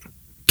like,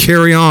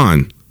 carry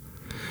on.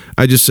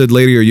 I just said,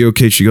 "Lady, are you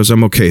okay?" She goes,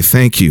 "I'm okay.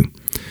 Thank you.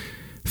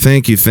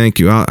 Thank you.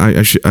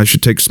 I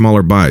should take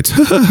smaller bites."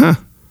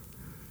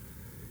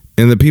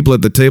 And the people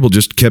at the table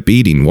just kept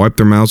eating, wiped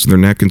their mouths with their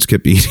napkins,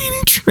 kept eating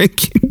and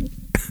drinking.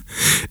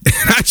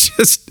 And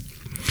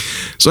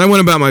so I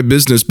went about my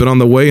business, but on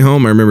the way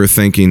home, I remember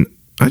thinking,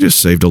 I just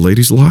saved a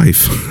lady's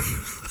life.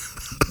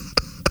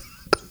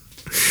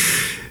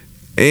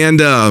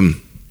 And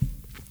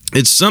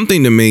it's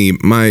something to me,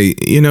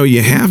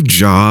 you have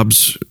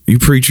jobs, you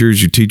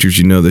preachers, you teachers,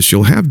 you know this,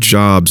 you'll have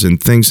jobs and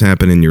things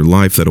happen in your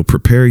life that'll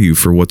prepare you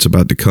for what's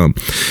about to come.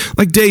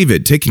 Like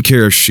David, taking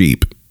care of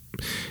sheep.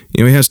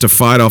 He has to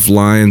fight off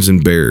lions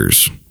and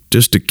bears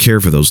just to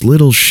care for those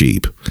little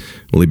sheep.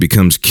 Well, he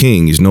becomes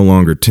king. He's no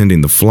longer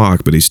tending the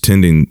flock, but he's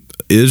tending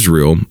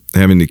Israel,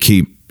 having to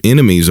keep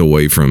enemies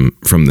away from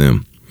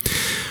them.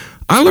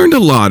 I learned a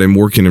lot in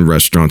working in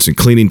restaurants and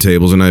cleaning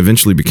tables, and I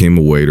eventually became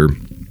a waiter.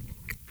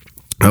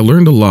 I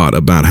learned a lot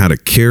about how to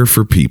care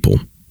for people,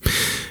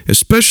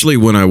 especially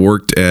when I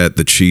worked at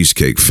the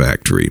Cheesecake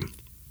Factory.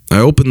 I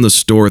opened the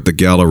store at the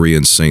Galleria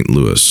in St.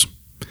 Louis.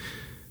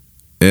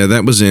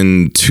 That was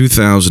in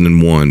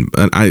 2001.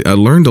 And I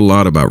learned a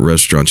lot about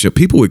restaurants.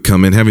 People would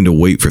come in having to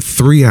wait for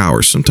 3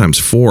 hours, sometimes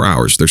 4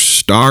 hours. They're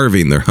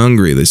starving. They're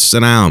hungry. They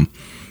sit down.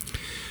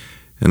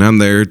 And I'm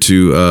there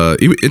to,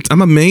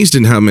 I'm amazed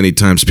in how many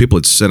times people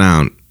would sit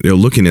down,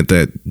 looking at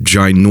that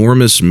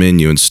ginormous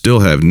menu and still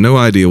have no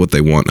idea what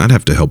they want. I'd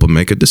have to help them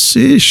make a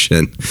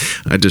decision.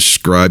 I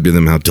described to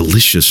them how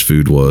delicious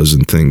food was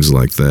and things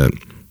like that.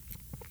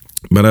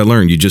 But I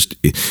learned you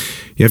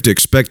have to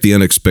expect the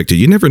unexpected.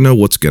 You never know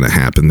what's going to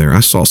happen there. I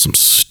saw some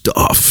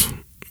stuff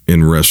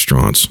in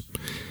restaurants.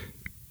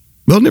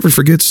 But I'll never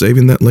forget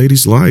saving that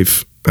lady's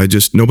life.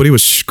 Nobody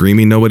was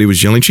screaming. Nobody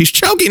was yelling, "She's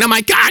choking. Oh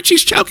my God,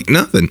 she's choking."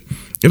 Nothing.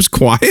 It was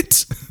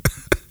quiet.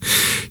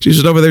 She's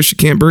just over there. She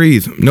can't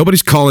breathe.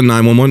 Nobody's calling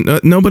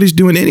 911. Nobody's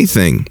doing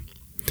anything.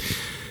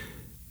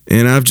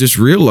 And I've just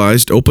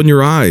realized, open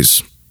your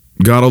eyes.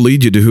 God will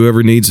lead you to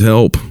whoever needs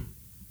help.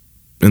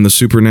 And the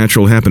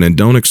supernatural happen. And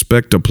don't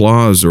expect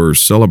applause or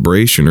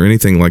celebration or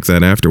anything like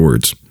that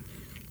afterwards.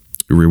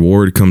 The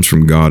reward comes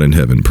from God in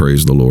heaven.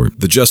 Praise the Lord.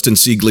 The Justin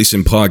C.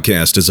 Gleason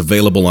podcast is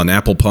available on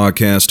Apple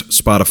Podcast,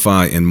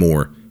 Spotify, and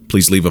more.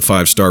 Please leave a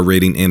 5-star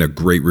rating and a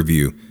great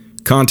review.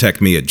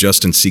 Contact me at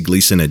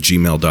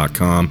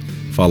justincgleason@gmail.com.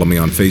 Follow me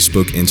on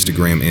Facebook,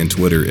 Instagram, and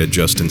Twitter at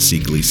Justin C.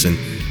 Gleason.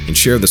 And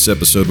share this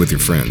episode with your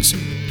friends.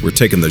 We're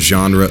taking the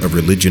genre of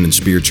religion and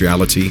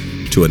spirituality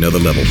to another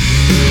level.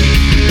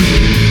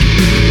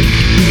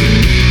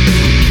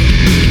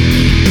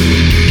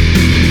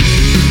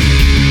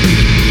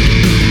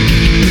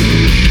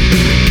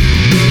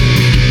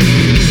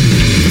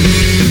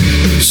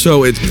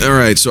 So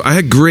I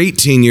had great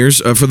teen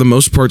years. For the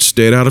most part,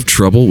 stayed out of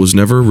trouble. Was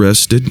never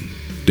arrested.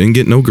 Didn't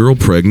get no girl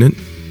pregnant.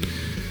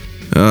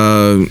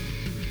 I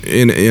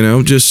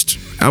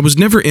was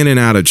never in and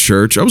out of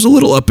church. I was a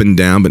little up and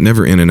down, but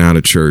never in and out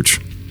of church.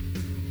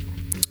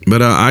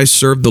 But I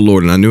served the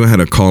Lord, and I knew I had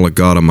a call of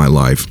God on my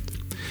life.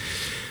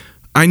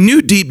 I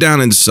knew deep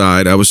down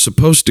inside I was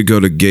supposed to go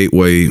to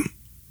Gateway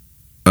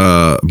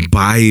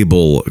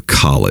Bible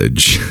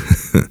College.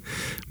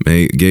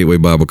 May Gateway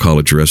Bible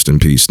College rest in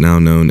peace, now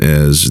known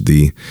as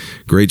the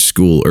great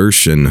school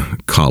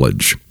Urshan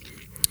College.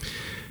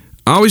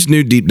 I always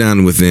knew deep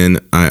down within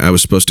I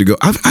was supposed to go.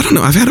 I don't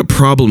know. I've had a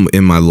problem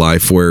in my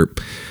life where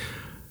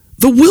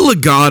the will of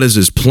God is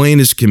as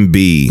plain as can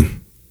be,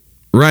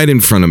 right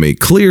in front of me,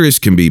 clear as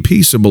can be,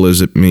 peaceable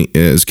as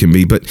can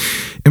be. But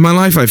in my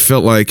life, I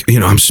felt like,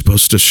 I'm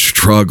supposed to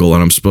struggle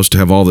and I'm supposed to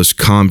have all this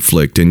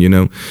conflict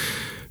and,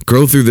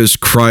 grow through this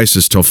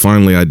crisis till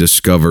finally I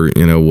discover,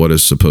 what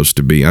is supposed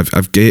to be. I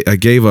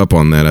gave up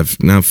on that.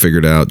 I've now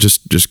figured out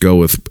just go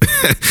with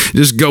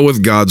just go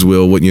with God's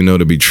will, what you know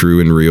to be true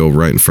and real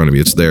right in front of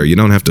you. It's there. You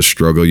don't have to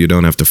struggle. You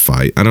don't have to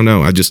fight. I don't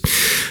know. I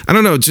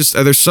don't know. Just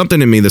there's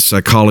something in me, the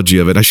psychology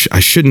of it. I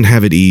shouldn't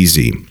have it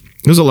easy.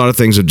 There's a lot of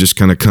things that just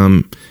kind of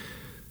come,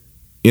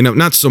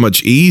 not so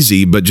much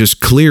easy, but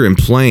just clear and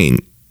plain.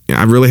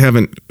 I really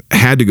haven't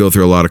had to go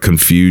through a lot of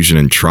confusion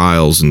and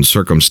trials and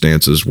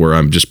circumstances where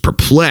I'm just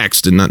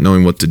perplexed and not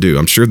knowing what to do.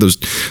 I'm sure those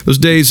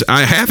days,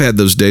 I have had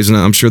those days, and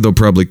I'm sure they'll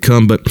probably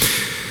come. But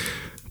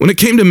when it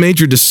came to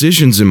major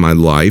decisions in my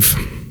life,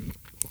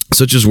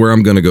 such as where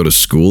I'm going to go to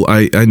school,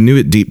 I knew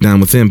it deep down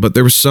within, but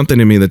there was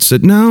something in me that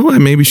said, no, I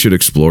maybe should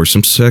explore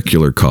some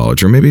secular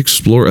college or maybe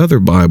explore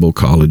other Bible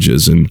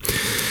colleges. And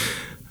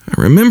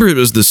I remember it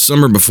was the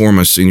summer before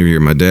my senior year.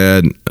 My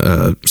dad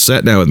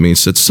sat down with me and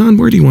said, son,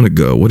 where do you want to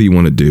go? What do you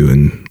want to do?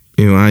 And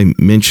I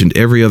mentioned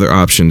every other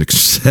option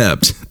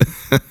except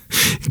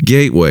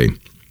Gateway.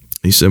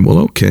 He said, well,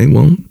 okay,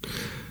 well,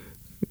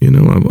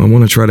 I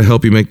want to try to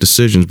help you make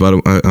decisions,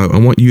 but I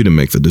want you to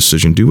make the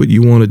decision. Do what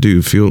you want to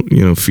do.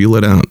 Feel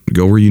it out.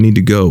 Go where you need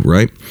to go,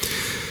 right?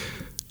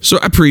 So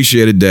I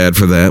appreciated Dad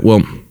for that.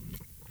 Well,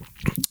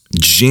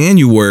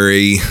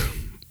 January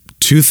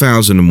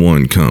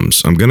 2001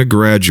 comes. I'm going to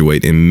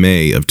graduate in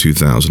May of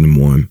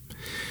 2001.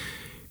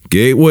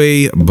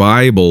 Gateway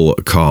Bible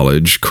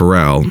College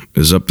Chorale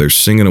is up there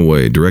singing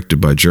away, directed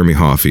by Jeremy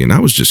Hoffey, and I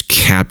was just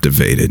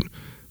captivated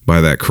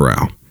by that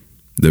chorale.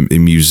 The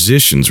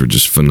musicians were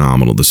just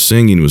phenomenal. The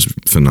singing was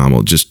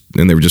phenomenal.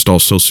 And they were just all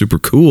so super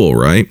cool,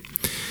 right?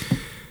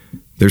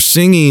 They're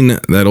singing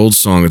that old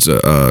song. It's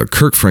a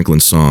Kirk Franklin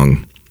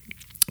song.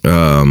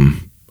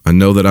 I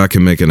know that I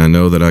can make it. I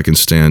know that I can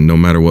stand. No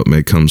matter what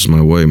may comes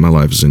my way, my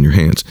life is in your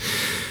hands.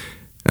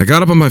 I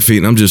got up on my feet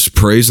and I'm just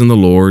praising the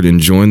Lord,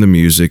 enjoying the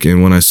music.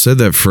 And when I said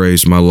that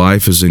phrase, my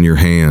life is in your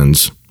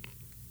hands,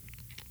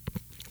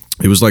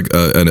 it was like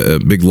a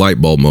big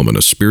light bulb moment,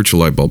 a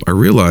spiritual light bulb. I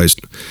realized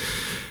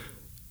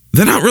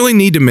that I don't really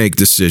need to make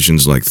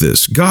decisions like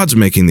this. God's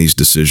making these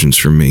decisions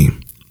for me.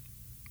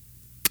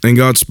 And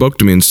God spoke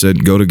to me and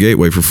said, go to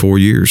Gateway for 4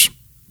 years.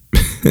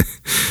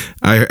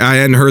 I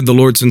hadn't heard the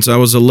Lord since I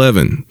was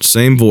 11.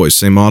 Same voice,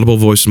 same audible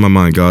voice in my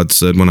mind. God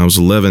said when I was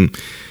 11,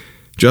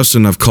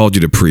 Justin, I've called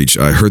you to preach.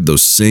 I heard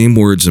those same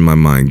words in my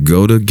mind.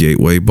 Go to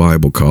Gateway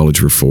Bible College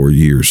for 4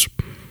 years.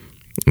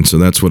 And so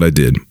that's what I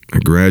did. I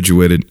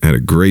graduated, had a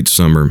great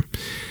summer,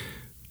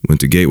 Went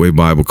to Gateway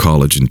Bible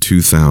College in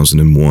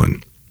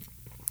 2001.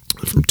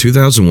 From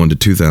 2001 to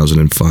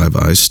 2005,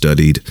 I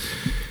studied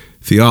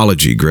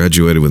theology,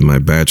 graduated with my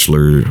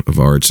Bachelor of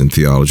Arts in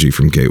Theology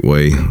from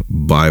Gateway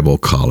Bible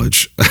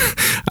College.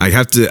 I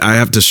have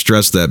to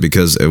stress that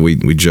because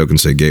we joke and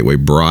say Gateway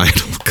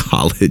Bridal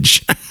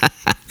College.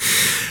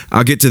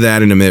 I'll get to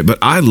that in a minute, but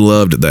I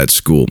loved that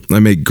school. I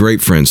made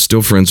great friends,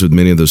 still friends with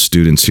many of those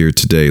students here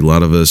today. A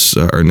lot of us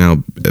are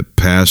now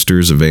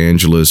pastors,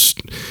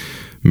 evangelists,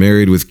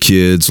 married with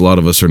kids. A lot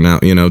of us are now,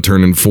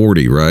 turning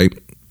 40, right?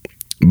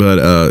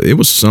 But it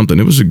was something.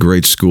 It was a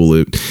great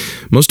school.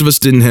 Most of us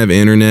didn't have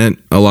internet.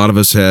 A lot of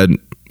us had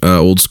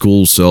old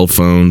school cell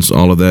phones,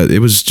 all of that. It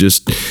was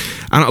just,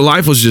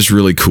 life was just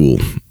really cool.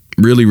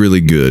 Really, really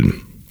good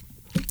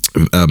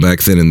back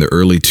then in the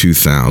early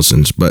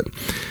 2000s. But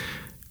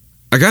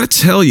I got to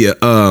tell you,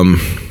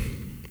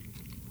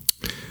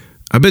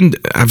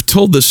 I've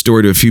told this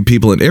story to a few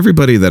people, and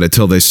everybody that I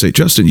tell, they say,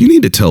 Justin, you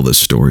need to tell this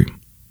story.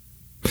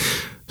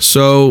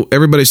 So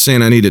everybody's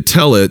saying I need to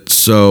tell it,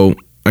 so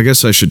I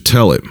guess I should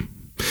tell it.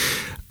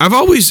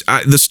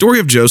 The story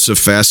of Joseph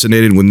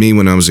fascinated with me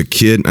when I was a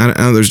kid.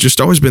 There's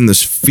just always been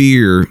this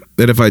fear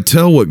that if I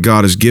tell what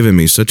God has given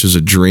me, such as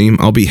a dream,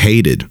 I'll be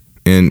hated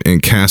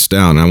and cast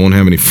out, and I won't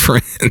have any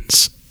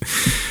friends.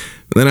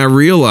 Then I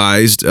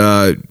realized,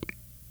 no,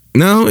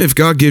 if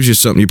God gives you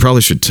something, you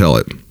probably should tell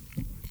it.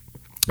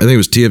 I think it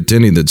was T.F.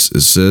 Tenney that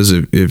says,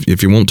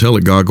 if you won't tell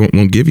it, God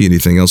won't give you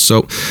anything else.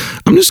 So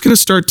I'm just going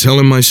to start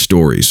telling my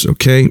stories,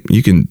 okay?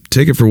 You can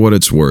take it for what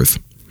it's worth.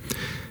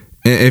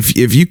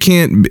 If you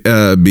can't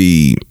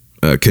be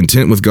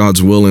content with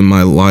God's will in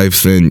my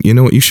life, then you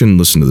know what? You shouldn't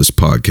listen to this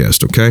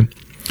podcast, okay?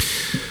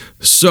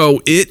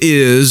 So it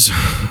is,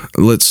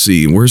 let's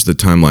see, where's the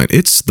timeline?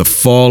 It's the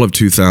fall of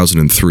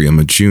 2003. I'm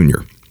a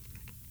junior.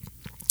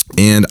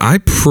 And I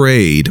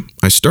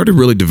started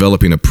really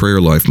developing a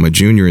prayer life my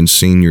junior and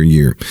senior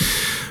year.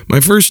 My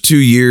first 2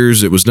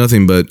 years, it was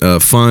nothing but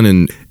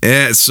fun.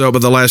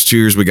 But the last 2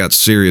 years, we got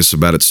serious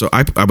about it. So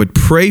I would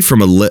pray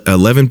from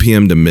 11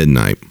 p.m. to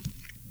midnight.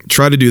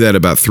 Try to do that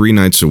about 3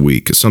 nights a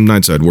week. Some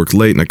nights I'd work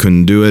late and I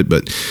couldn't do it,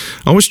 but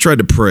I always tried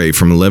to pray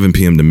from 11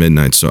 p.m. to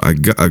midnight. So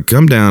I'd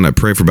come down, I'd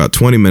pray for about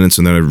 20 minutes,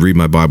 and then I'd read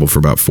my Bible for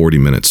about 40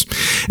 minutes.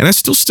 And I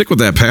still stick with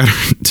that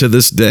pattern to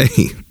this day.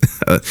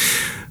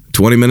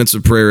 20 minutes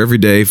of prayer every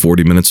day,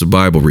 40 minutes of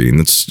Bible reading.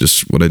 That's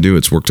just what I do.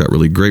 It's worked out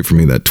really great for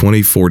me, that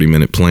 20,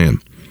 40-minute plan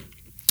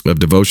of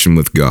devotion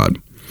with God.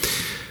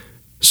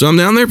 So I'm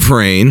down there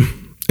praying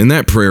in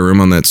that prayer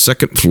room on that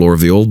second floor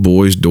of the old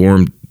boys'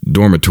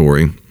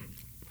 dormitory.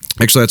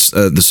 Actually,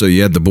 that's so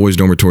you had the boys'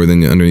 dormitory,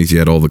 then underneath you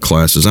had all the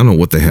classes. I don't know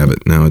what they have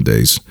it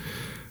nowadays.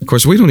 Of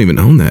course, we don't even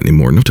own that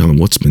anymore. No telling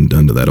what's been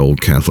done to that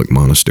old Catholic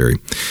monastery.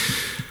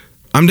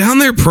 I'm down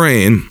there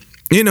praying.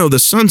 The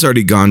sun's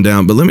already gone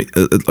down, but let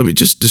me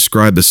just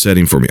describe the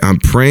setting for me. I'm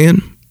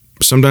praying.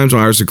 Sometimes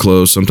my eyes are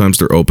closed. Sometimes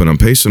they're open. I'm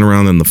pacing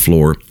around on the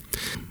floor,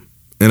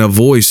 and a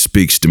voice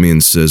speaks to me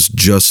and says,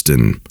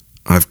 Justin,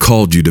 I've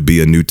called you to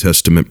be a New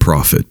Testament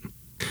prophet.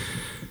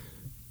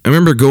 I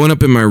remember going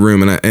up in my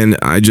room, and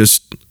I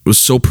just was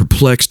so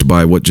perplexed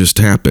by what just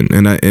happened.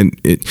 And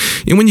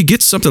when you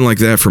get something like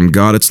that from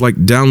God, it's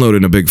like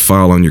downloading a big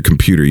file on your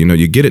computer.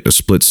 You get it in a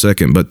split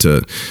second, but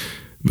to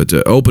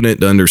open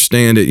it, to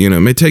understand it, it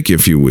may take you a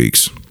few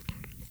weeks.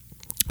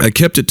 I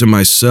kept it to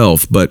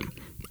myself, but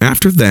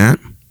after that,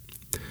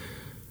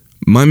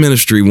 my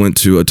ministry went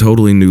to a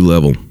totally new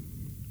level.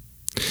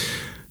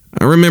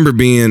 I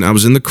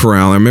was in the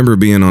chorale. I remember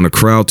being on a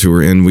chorale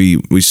tour, and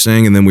we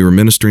sang, and then we were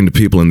ministering to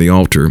people in the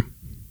altar.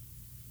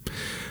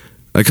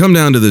 I come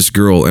down to this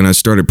girl, and I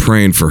started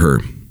praying for her.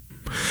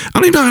 I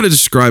don't even know how to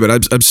describe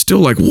it. I'm still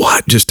like,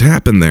 what just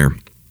happened there?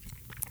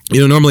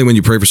 Normally when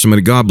you pray for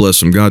somebody, God bless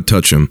them, God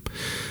touch them.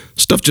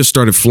 Stuff just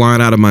started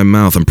flying out of my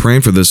mouth. I'm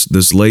praying for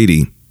this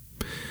lady.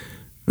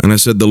 And I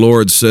said, the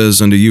Lord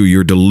says unto you,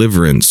 your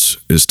deliverance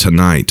is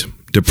tonight.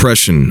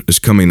 Depression is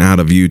coming out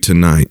of you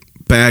tonight.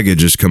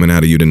 Baggage is coming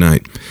out of you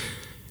tonight.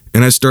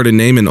 And I started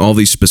naming all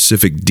these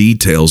specific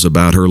details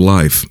about her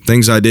life.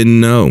 Things I didn't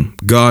know.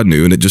 God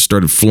knew, and it just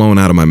started flowing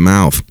out of my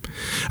mouth.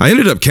 I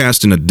ended up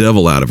casting a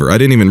devil out of her. I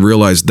didn't even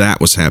realize that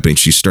was happening.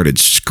 She started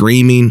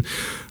screaming.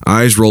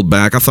 Eyes rolled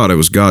back. I thought it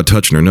was God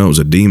touching her. No, it was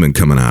a demon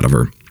coming out of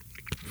her.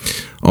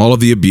 All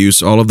of the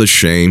abuse, all of the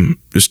shame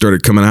just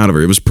started coming out of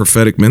her. It was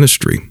prophetic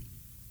ministry.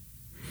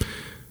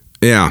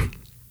 Yeah.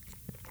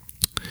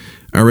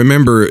 I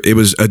remember it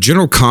was a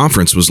general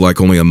conference was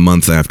like only a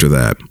month after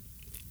that.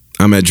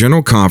 I'm at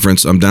general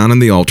conference. I'm down in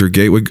the altar.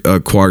 Gateway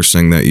choir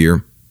sang that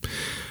year.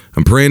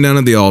 I'm praying down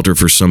at the altar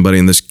for somebody,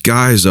 and this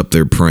guy's up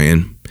there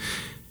praying.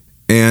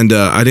 And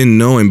I didn't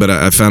know him, but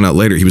I found out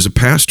later he was a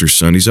pastor's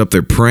son. He's up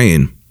there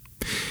praying.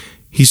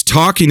 He's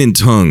talking in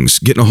tongues,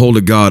 getting a hold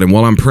of God. And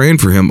while I'm praying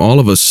for him, all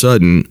of a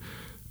sudden,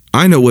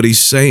 I know what he's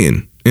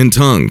saying in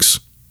tongues.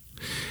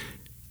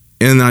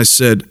 And I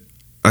said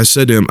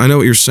to him, I know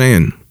what you're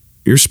saying.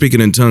 You're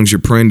speaking in tongues.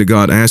 You're praying to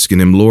God, asking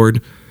him,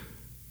 Lord,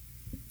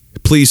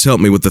 please help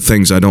me with the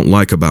things I don't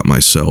like about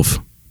myself.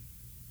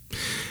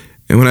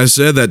 And when I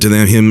said that to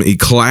him, he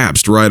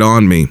collapsed right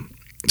on me.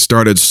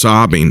 started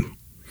sobbing.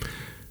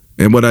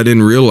 And what I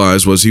didn't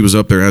realize was he was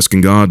up there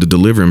asking God to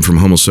deliver him from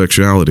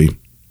homosexuality.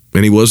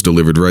 And he was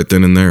delivered right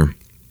then and there.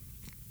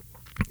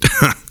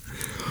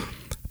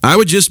 I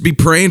would just be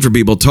praying for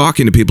people,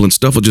 talking to people, and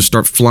stuff would just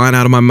start flying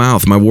out of my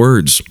mouth, my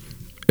words.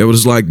 It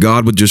was like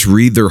God would just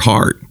read their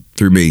heart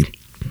through me.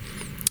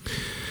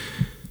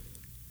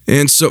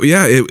 And so,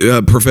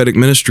 prophetic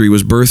ministry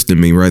was birthed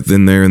in me right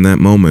then, there, in that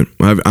moment.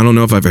 I don't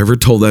know if I've ever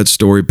told that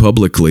story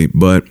publicly,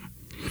 but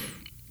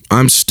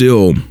I'm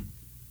still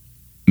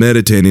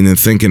meditating and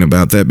thinking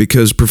about that,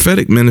 because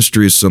prophetic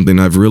ministry is something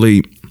I've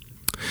really,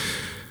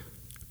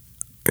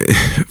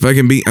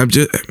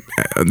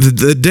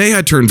 the day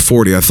I turned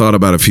 40, I thought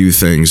about a few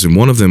things, and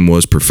one of them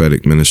was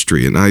prophetic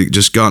ministry. And I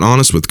just got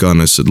honest with God,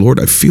 and I said, Lord,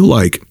 I feel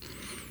like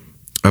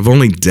I've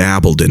only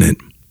dabbled in it.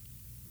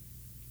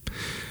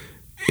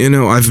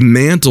 I've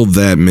mantled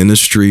that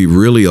ministry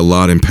really a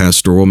lot in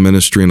pastoral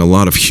ministry and a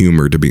lot of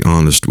humor, to be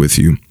honest with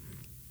you.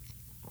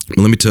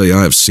 Let me tell you,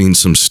 I've seen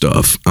some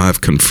stuff.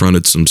 I've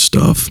confronted some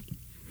stuff.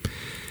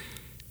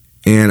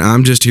 And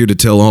I'm just here to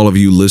tell all of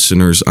you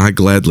listeners, I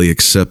gladly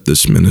accept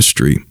this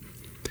ministry.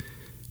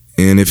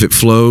 And if it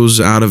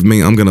flows out of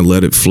me, I'm going to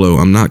let it flow.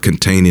 I'm not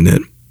containing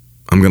it.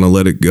 I'm going to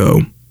let it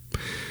go.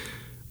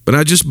 But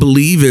I just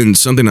believe in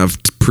something I've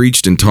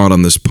preached and taught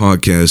on this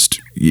podcast.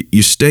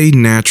 You stay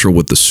natural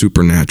with the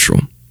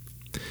supernatural.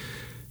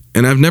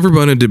 And I've never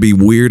wanted to be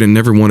weird and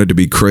never wanted to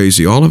be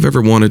crazy. All I've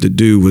ever wanted to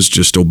do was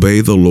just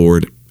obey the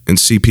Lord and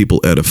see people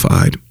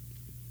edified.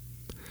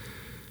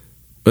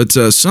 But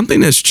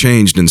something has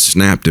changed and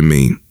snapped in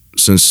me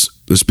since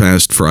this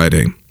past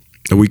Friday,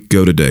 a week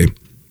ago today.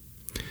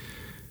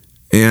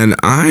 And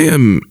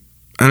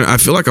I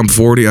feel like I'm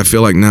 40. I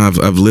feel like now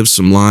I've lived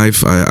some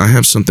life. I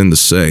have something to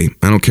say.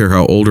 I don't care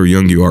how old or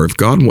young you are. If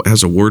God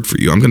has a word for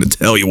you, I'm going to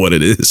tell you what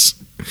it is.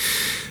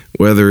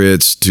 Whether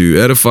it's to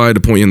edify, to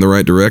point you in the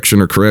right direction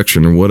or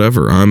correction or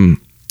whatever,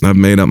 I've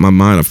made up my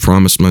mind. I've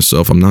promised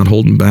myself I'm not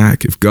holding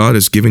back. If God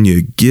has given you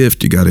a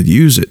gift, you got to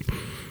use it.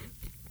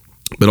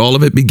 But all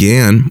of it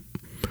began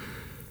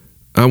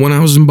when I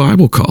was in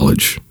Bible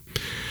college.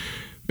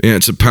 Yeah,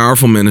 it's a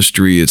powerful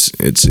ministry.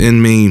 It's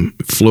in me,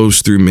 it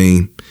flows through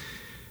me.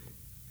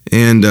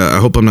 And I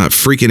hope I'm not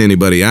freaking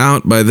anybody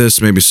out by this.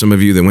 Maybe some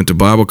of you that went to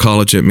Bible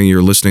college at me,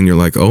 you're listening, you're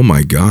like, oh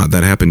my God,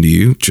 that happened to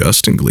you?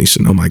 Justin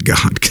Gleason, oh my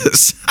God.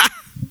 Because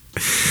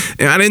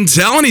I didn't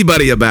tell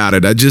anybody about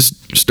it. I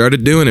just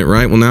started doing it,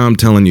 right? Well, now I'm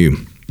telling you.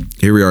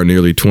 Here we are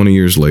nearly 20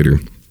 years later.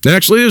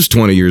 Actually, it is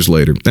 20 years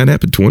later. That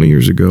happened 20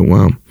 years ago.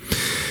 Wow.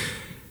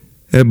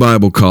 At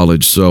Bible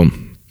college. So,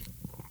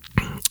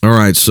 all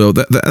right. So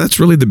that's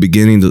really the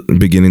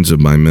beginnings of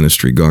my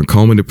ministry. God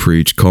called me to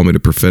preach, called me to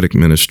prophetic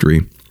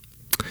ministry.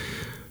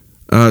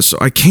 So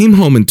I came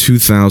home in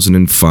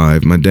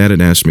 2005. My dad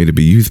had asked me to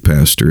be youth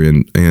pastor,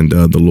 and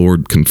the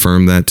Lord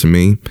confirmed that to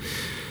me.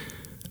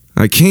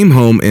 I came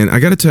home, and I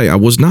got to tell you, I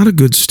was not a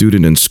good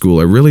student in school.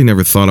 I really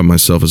never thought of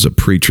myself as a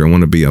preacher. I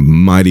want to be a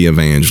mighty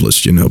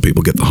evangelist. You know,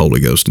 people get the Holy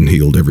Ghost and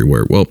healed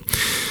everywhere. Well,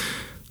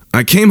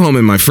 I came home,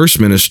 and my first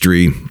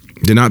ministry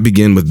did not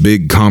begin with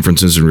big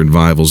conferences and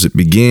revivals. It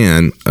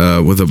began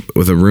with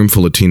a room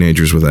full of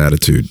teenagers with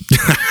attitude.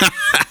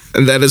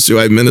 And that is who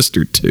I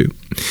ministered to.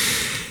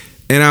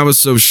 And I was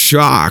so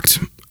shocked.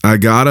 I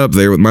got up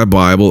there with my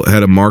Bible,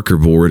 had a marker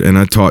board, and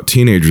I taught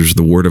teenagers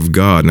the Word of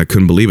God, and I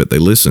couldn't believe it. They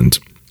listened.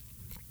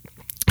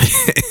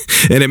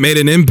 And it made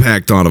an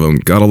impact on them.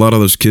 Got a lot of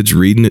those kids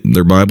reading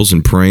their Bibles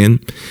and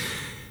praying.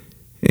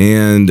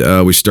 And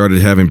we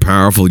started having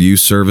powerful youth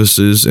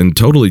services and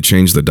totally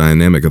changed the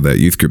dynamic of that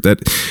youth group.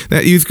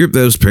 That youth group,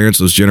 those parents,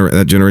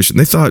 that generation,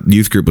 they thought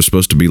youth group was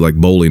supposed to be like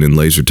bowling and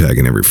laser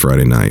tagging every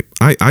Friday night.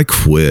 I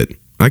quit.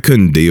 I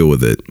couldn't deal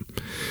with it.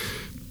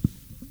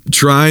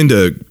 Trying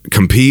to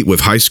compete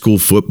with high school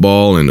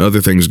football and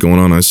other things going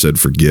on, I said,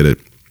 forget it.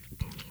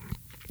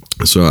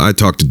 So I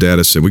talked to Dad.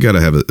 I said, we got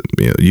to have a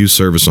youth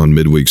service on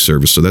midweek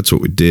service. So that's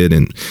what we did,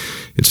 and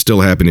it's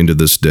still happening to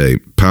this day.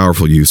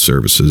 Powerful youth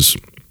services.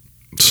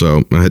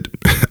 So I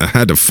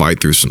had to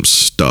fight through some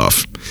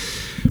stuff.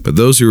 But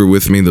those who were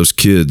with me, those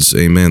kids,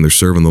 amen, they're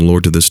serving the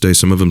Lord to this day.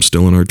 Some of them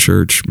still in our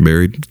church,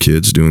 married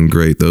kids, doing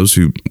great. Those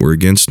who were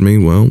against me,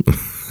 well,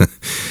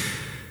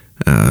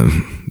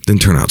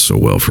 didn't turn out so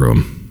well for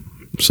them.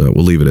 So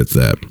we'll leave it at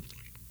that.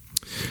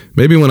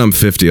 Maybe when I'm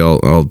 50,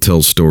 I'll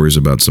tell stories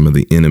about some of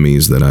the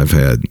enemies that I've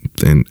had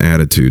and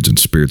attitudes and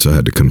spirits I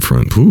had to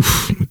confront.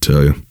 Oof, I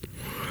tell you.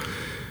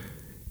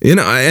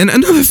 And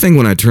another thing,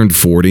 when I turned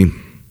 40,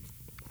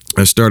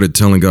 I started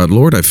telling God,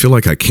 Lord, I feel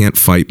like I can't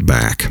fight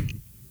back.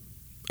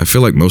 I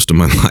feel like most of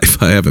my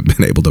life I haven't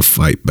been able to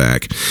fight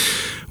back.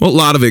 Well, a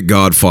lot of it,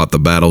 God fought the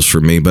battles for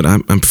me, but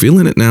I'm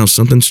feeling it now.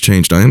 Something's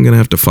changed. I am going to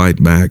have to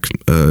fight back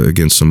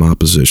against some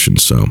opposition.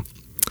 So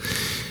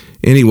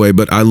anyway,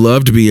 but I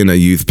loved being a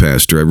youth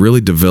pastor. I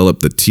really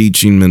developed the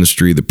teaching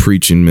ministry, the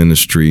preaching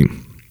ministry,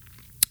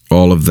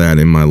 all of that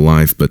in my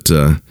life. But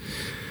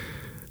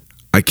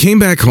I came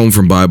back home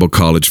from Bible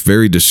college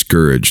very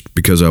discouraged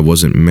because I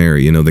wasn't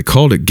married. You know, they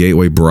called it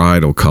Gateway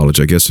Bridal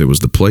College. I guess it was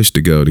the place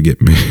to go to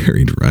get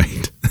married,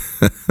 right?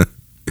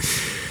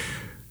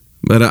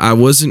 But I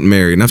wasn't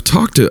married, and I've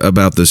talked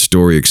about this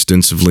story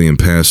extensively in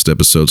past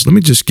episodes. Let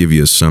me just give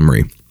you a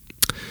summary.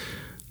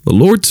 The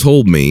Lord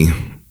told me,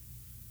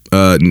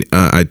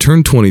 I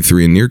turned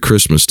 23, and near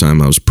Christmas time,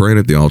 I was praying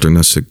at the altar, and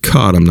I said,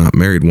 God, I'm not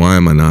married. Why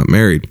am I not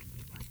married?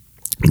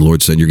 The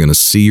Lord said, you're going to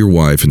see your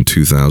wife in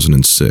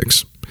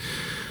 2006.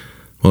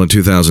 Well, in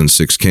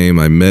 2006 came,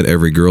 I met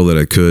every girl that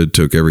I could,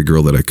 took every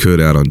girl that I could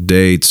out on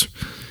dates,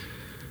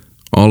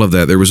 all of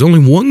that. There was only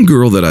one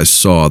girl that I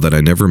saw that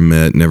I never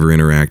met, never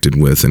interacted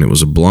with, and it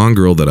was a blonde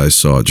girl that I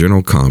saw at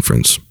General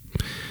Conference,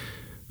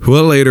 who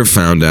I later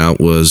found out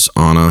was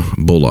Anna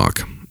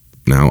Bullock,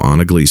 now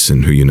Anna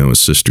Gleason, who you know as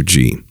Sister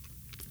G.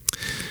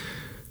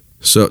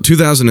 So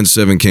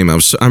 2007 came. I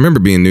remember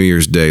being New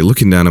Year's Day,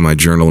 looking down at my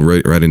journal,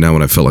 writing down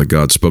what I felt like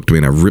God spoke to me,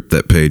 and I ripped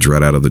that page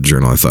right out of the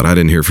journal. I thought, I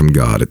didn't hear from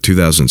God.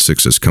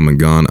 2006 has come and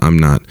gone. I'm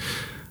not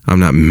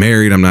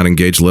married. I'm not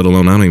engaged, let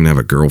alone I don't even have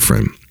a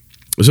girlfriend.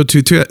 So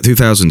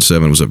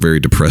 2007 was a very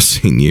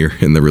depressing year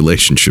in the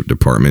relationship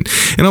department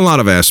in a lot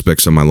of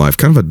aspects of my life,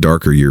 kind of a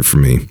darker year for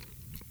me.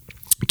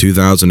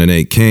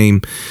 2008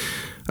 came.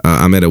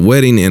 I'm at a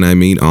wedding, and I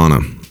meet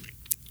Anna.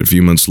 A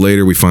few months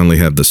later, we finally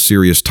have the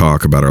serious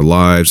talk about our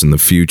lives and the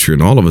future,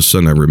 and all of a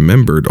sudden I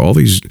remembered all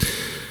these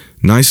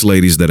nice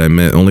ladies that I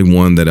met, only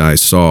one that I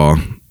saw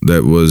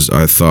that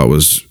I thought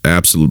was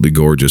absolutely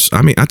gorgeous.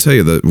 I mean, I tell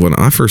you that when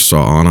I first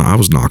saw Anna, I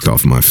was knocked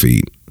off my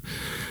feet.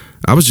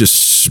 I was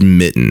just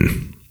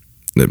smitten.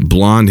 That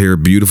blonde hair,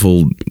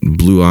 beautiful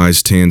blue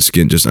eyes, tan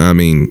skin,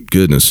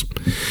 goodness.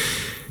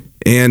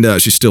 And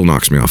she still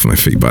knocks me off my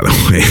feet, by the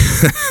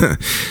way.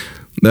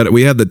 That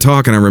we had the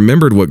talk, and I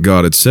remembered what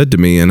God had said to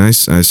me, and I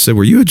said,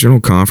 were you at General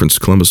Conference,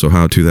 Columbus,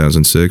 Ohio,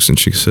 2006? And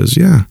she says,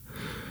 yeah.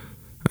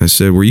 I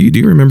said, do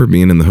you remember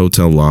being in the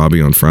hotel lobby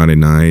on Friday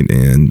night,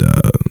 and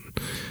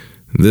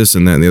this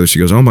and that and the other? She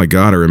goes, oh my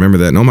God, I remember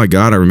that, and oh my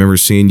God, I remember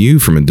seeing you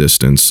from a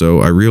distance. So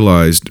I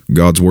realized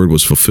God's word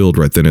was fulfilled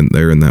right then and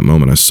there in that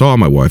moment. I saw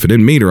my wife. I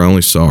didn't meet her, I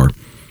only saw her.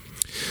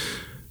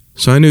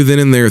 So I knew then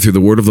and there, through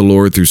the word of the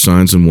Lord, through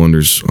signs and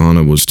wonders,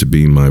 Anna was to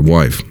be my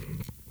wife.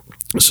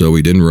 So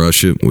we didn't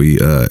rush it. We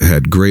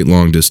had great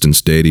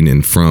long-distance dating,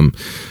 and from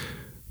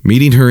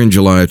meeting her in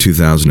July of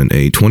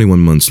 2008, 21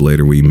 months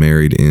later, we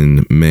married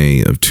in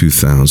May of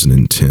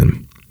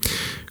 2010.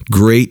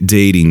 Great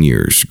dating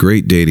years.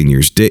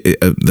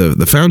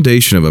 The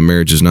foundation of a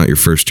marriage is not your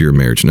first year of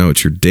marriage. No,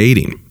 it's your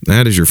dating.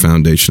 That is your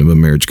foundation of a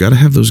marriage. Got to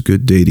have those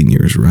good dating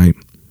years, right?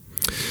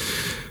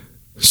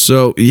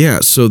 So,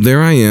 so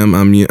there I am.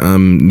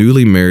 I'm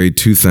newly married,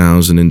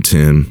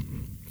 2010.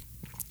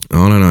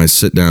 Anna and I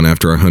sit down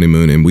after our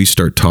honeymoon, and we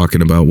start talking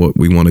about what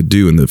we want to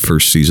do in the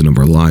first season of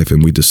our life.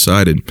 And we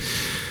decided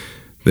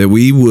that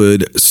we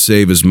would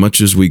save as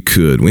much as we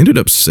could. We ended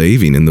up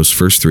saving in those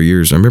first 3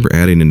 years. I remember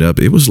adding it up.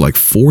 It was like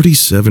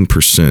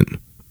 47%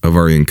 of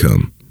our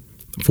income.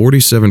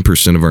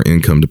 47% of our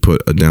income to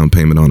put a down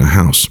payment on a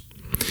house.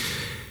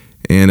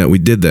 And we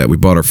did that. We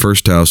bought our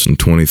first house in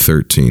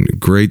 2013.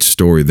 Great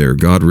story there.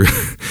 God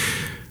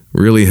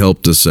really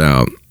helped us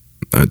out.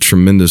 A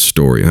tremendous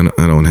story. I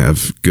don't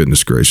have,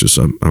 goodness gracious,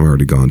 I've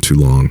already gone too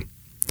long.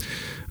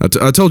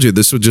 I told you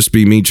this would just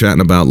be me chatting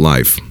about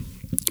life.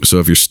 So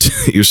if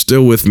you're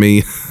still with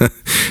me,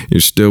 you're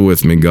still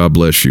with me. God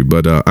bless you.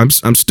 But I'm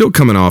still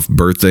coming off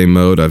birthday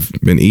mode. I've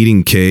been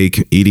eating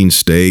cake, eating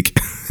steak,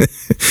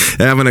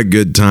 having a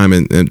good time,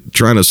 and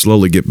trying to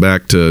slowly get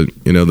back to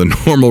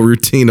the normal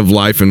routine of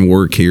life and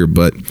work here.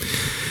 But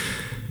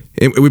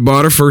we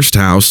bought our first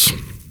house.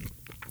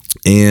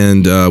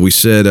 And we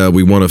said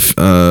we want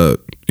to,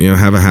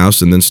 have a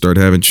house and then start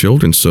having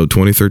children. So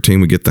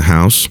 2013, we get the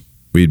house.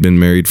 We'd been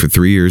married for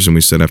 3 years, and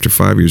we said after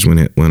 5 years, we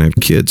want to have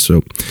kids.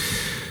 So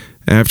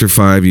after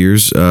 5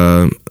 years,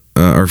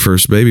 our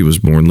first baby was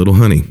born, little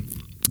Honey.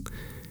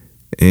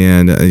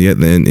 And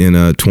then in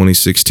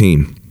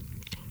 2016,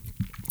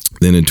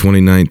 then in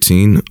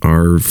 2019,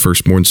 our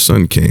firstborn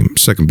son came,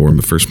 secondborn,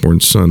 but firstborn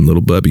son,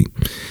 little Bubby.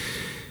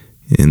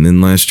 And then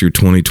last year,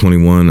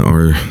 2021,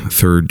 our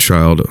third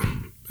child,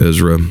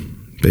 Ezra,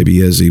 baby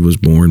Ezzy, was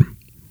born.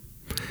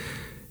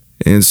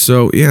 And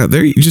so,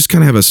 there you just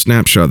kind of have a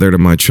snapshot there to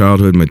my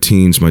childhood, my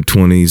teens, my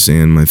 20s,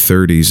 and my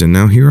 30s. And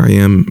now here I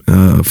am,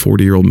 a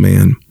 40-year-old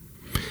man.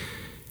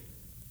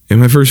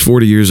 And my first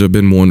 40 years have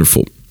been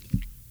wonderful.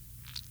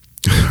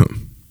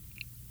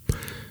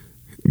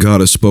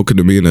 God has spoken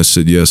to me, and I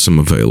said, yes, I'm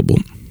available.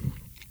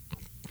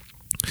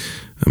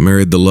 I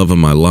married the love of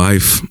my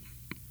life.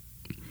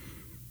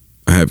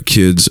 I have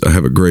kids. I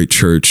have a great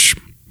church.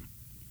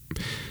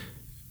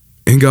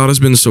 And God has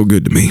been so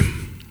good to me.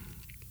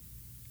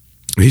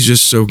 He's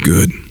just so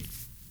good.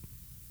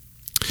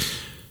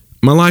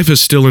 My life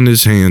is still in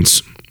His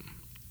hands.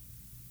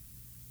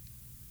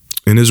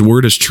 And His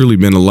word has truly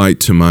been a light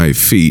to my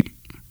feet,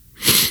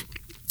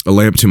 a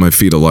lamp to my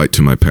feet, a light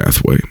to my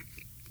pathway.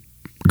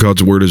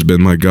 God's word has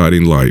been my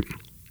guiding light.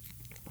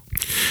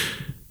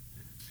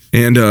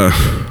 And a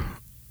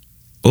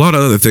lot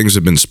of other things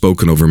have been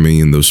spoken over me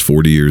in those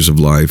 40 years of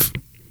life.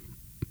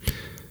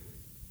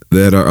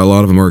 That a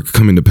lot of them are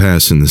coming to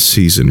pass in this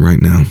season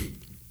right now.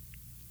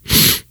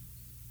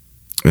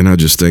 And I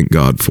just thank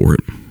God for it.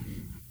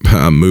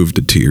 I'm moved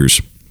to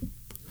tears.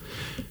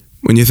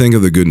 When you think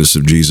of the goodness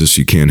of Jesus,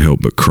 you can't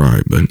help but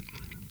cry. But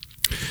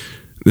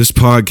this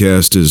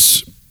podcast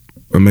is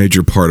a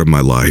major part of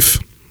my life.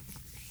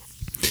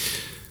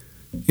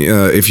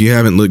 If you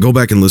haven't, go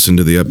back and listen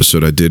to the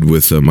episode I did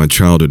with my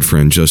childhood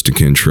friend, Justin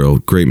Cantrell,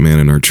 great man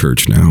in our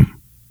church now.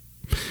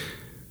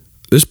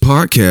 This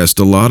podcast,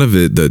 a lot of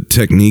it, the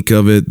technique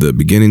of it, the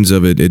beginnings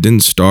of it, it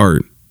didn't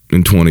start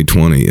in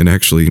 2020. It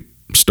actually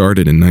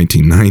started in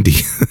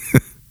 1990.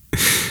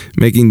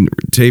 Making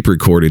tape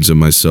recordings of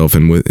myself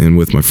and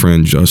with my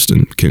friend,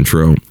 Justin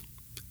Cantrell.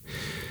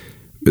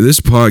 This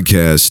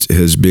podcast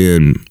has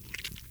been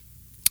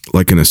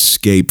like an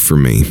escape for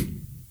me.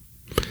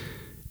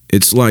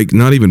 It's like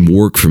not even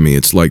work for me.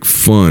 It's like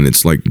fun.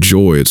 It's like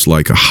joy. It's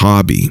like a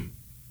hobby.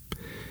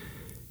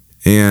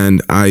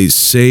 And I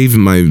save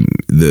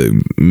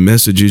the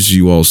messages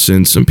you all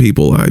send. Some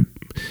people, I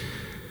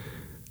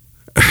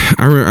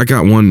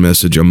got one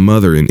message. A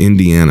mother in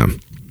Indiana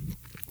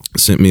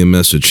sent me a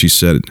message. She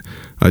said,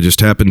 I just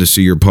happened to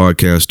see your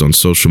podcast on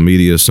social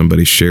media.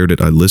 Somebody shared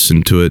it. I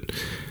listened to it.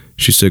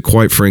 She said,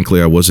 quite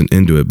frankly, I wasn't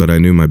into it, but I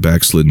knew my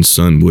backslidden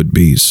son would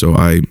be, so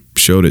I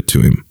showed it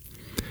to him.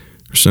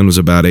 Her son was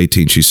about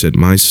 18. She said,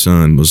 my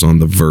son was on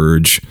the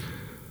verge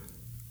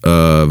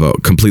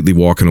of completely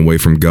walking away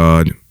from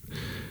God,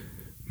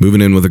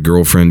 moving in with a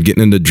girlfriend,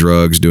 getting into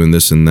drugs, doing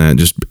this and that,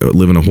 just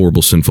living a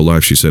horrible, sinful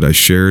life. She said, I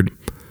shared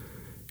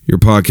your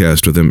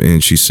podcast with him,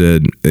 and she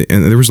said,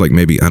 and there was like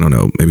maybe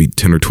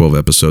 10 or 12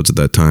 episodes at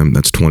that time.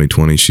 That's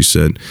 2020. She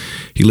said,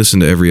 he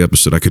listened to every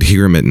episode. I could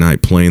hear him at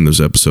night playing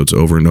those episodes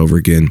over and over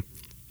again.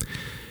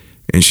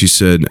 And she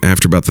said,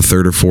 after about the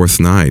third or fourth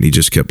night, he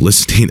just kept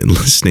listening and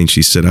listening.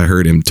 She said, I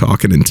heard him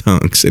talking in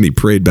tongues, and he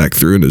prayed back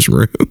through in his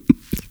room.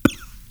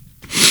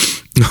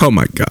 Oh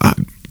my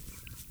God.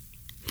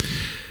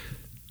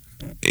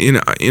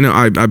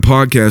 I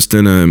podcast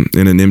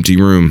in an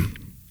empty room.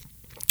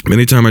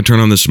 Anytime I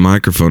turn on this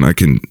microphone,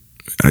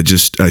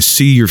 I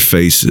see your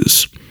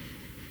faces.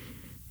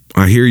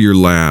 I hear your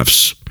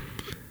laughs.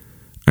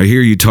 I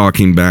hear you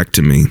talking back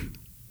to me.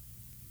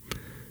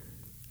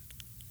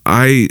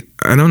 I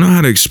don't know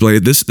how to explain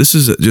it. This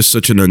is just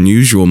such an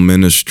unusual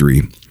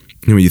ministry.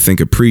 When you think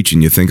of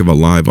preaching, you think of a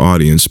live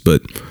audience,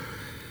 but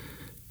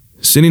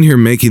sitting here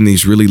making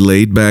these really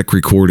laid back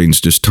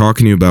recordings, just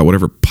talking to you about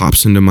whatever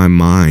pops into my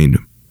mind.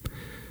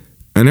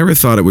 I never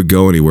thought it would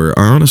go anywhere.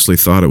 I honestly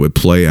thought it would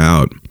play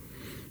out.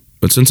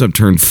 But since I've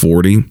turned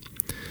 40,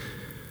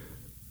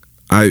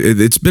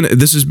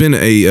 this has been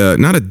a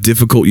not a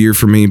difficult year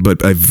for me,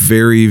 but a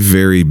very,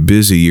 very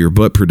busy year,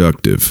 but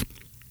productive.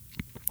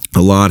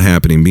 A lot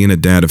happening. Being a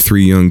dad of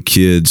 3 young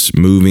kids,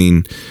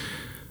 moving,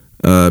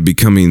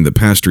 becoming the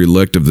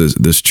pastor-elect of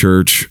this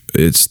church.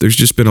 There's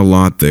just been a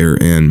lot there,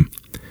 and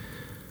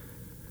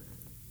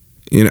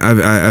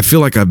I feel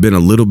like I've been a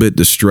little bit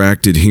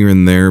distracted here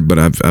and there, but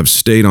I've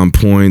stayed on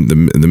point.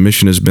 The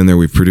mission has been there.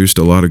 We've produced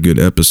a lot of good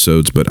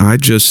episodes, but I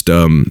just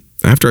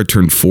after I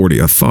turned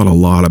 40, I thought a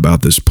lot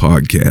about this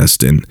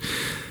podcast, and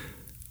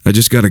I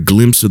just got a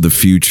glimpse of the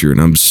future, and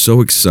I'm so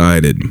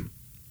excited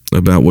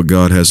about what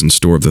God has in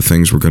store of the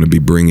things we're going to be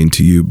bringing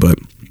to you. But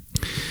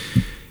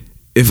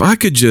if I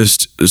could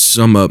just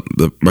sum up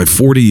my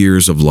 40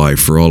 years of life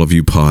for all of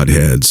you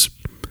podheads,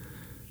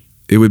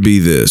 it would be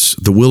this: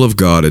 the will of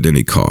God at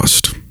any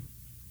cost.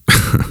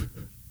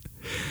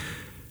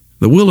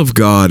 The will of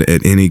God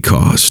at any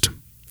cost.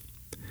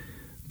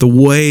 The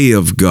way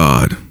of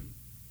God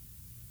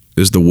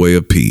is the way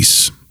of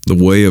peace. The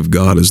way of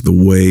God is the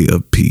way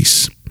of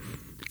peace.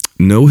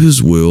 Know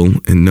His will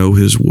and know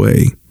His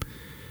way.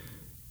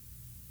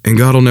 And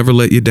God will never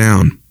let you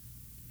down.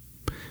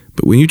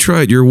 But when you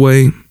try it your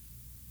way,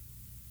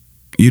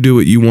 you do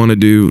what you want to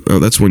do,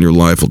 that's when your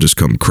life will just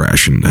come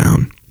crashing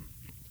down.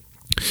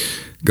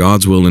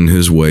 God's will and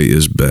His way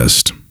is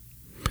best.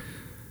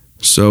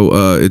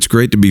 So it's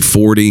great to be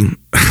 40.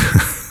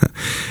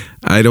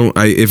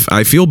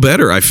 I feel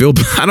better. I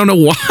don't know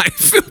why I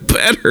feel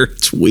better.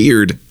 It's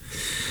weird.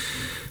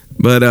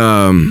 But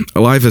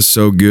life is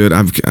so good.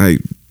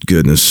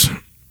 Goodness.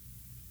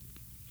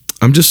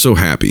 I'm just so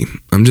happy.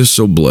 I'm just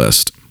so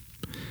blessed.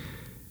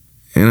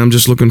 And I'm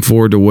just looking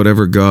forward to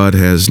whatever God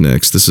has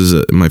next. This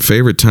is my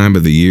favorite time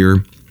of the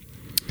year.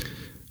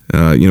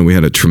 We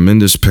had a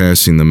tremendous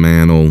passing the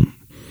mantle.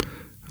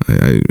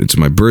 It's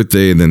my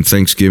birthday, and then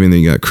Thanksgiving,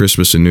 then you got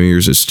Christmas and New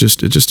Year's. It's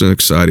just an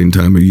exciting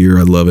time of year.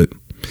 I love it.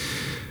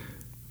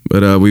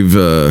 But I don't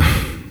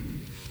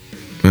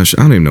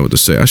even know what to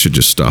say. I should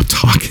just stop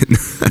talking.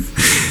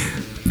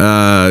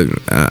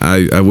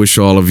 I wish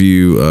all of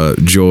you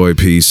joy,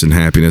 peace, and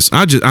happiness.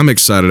 I'm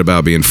excited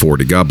about being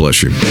 40. God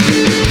bless you.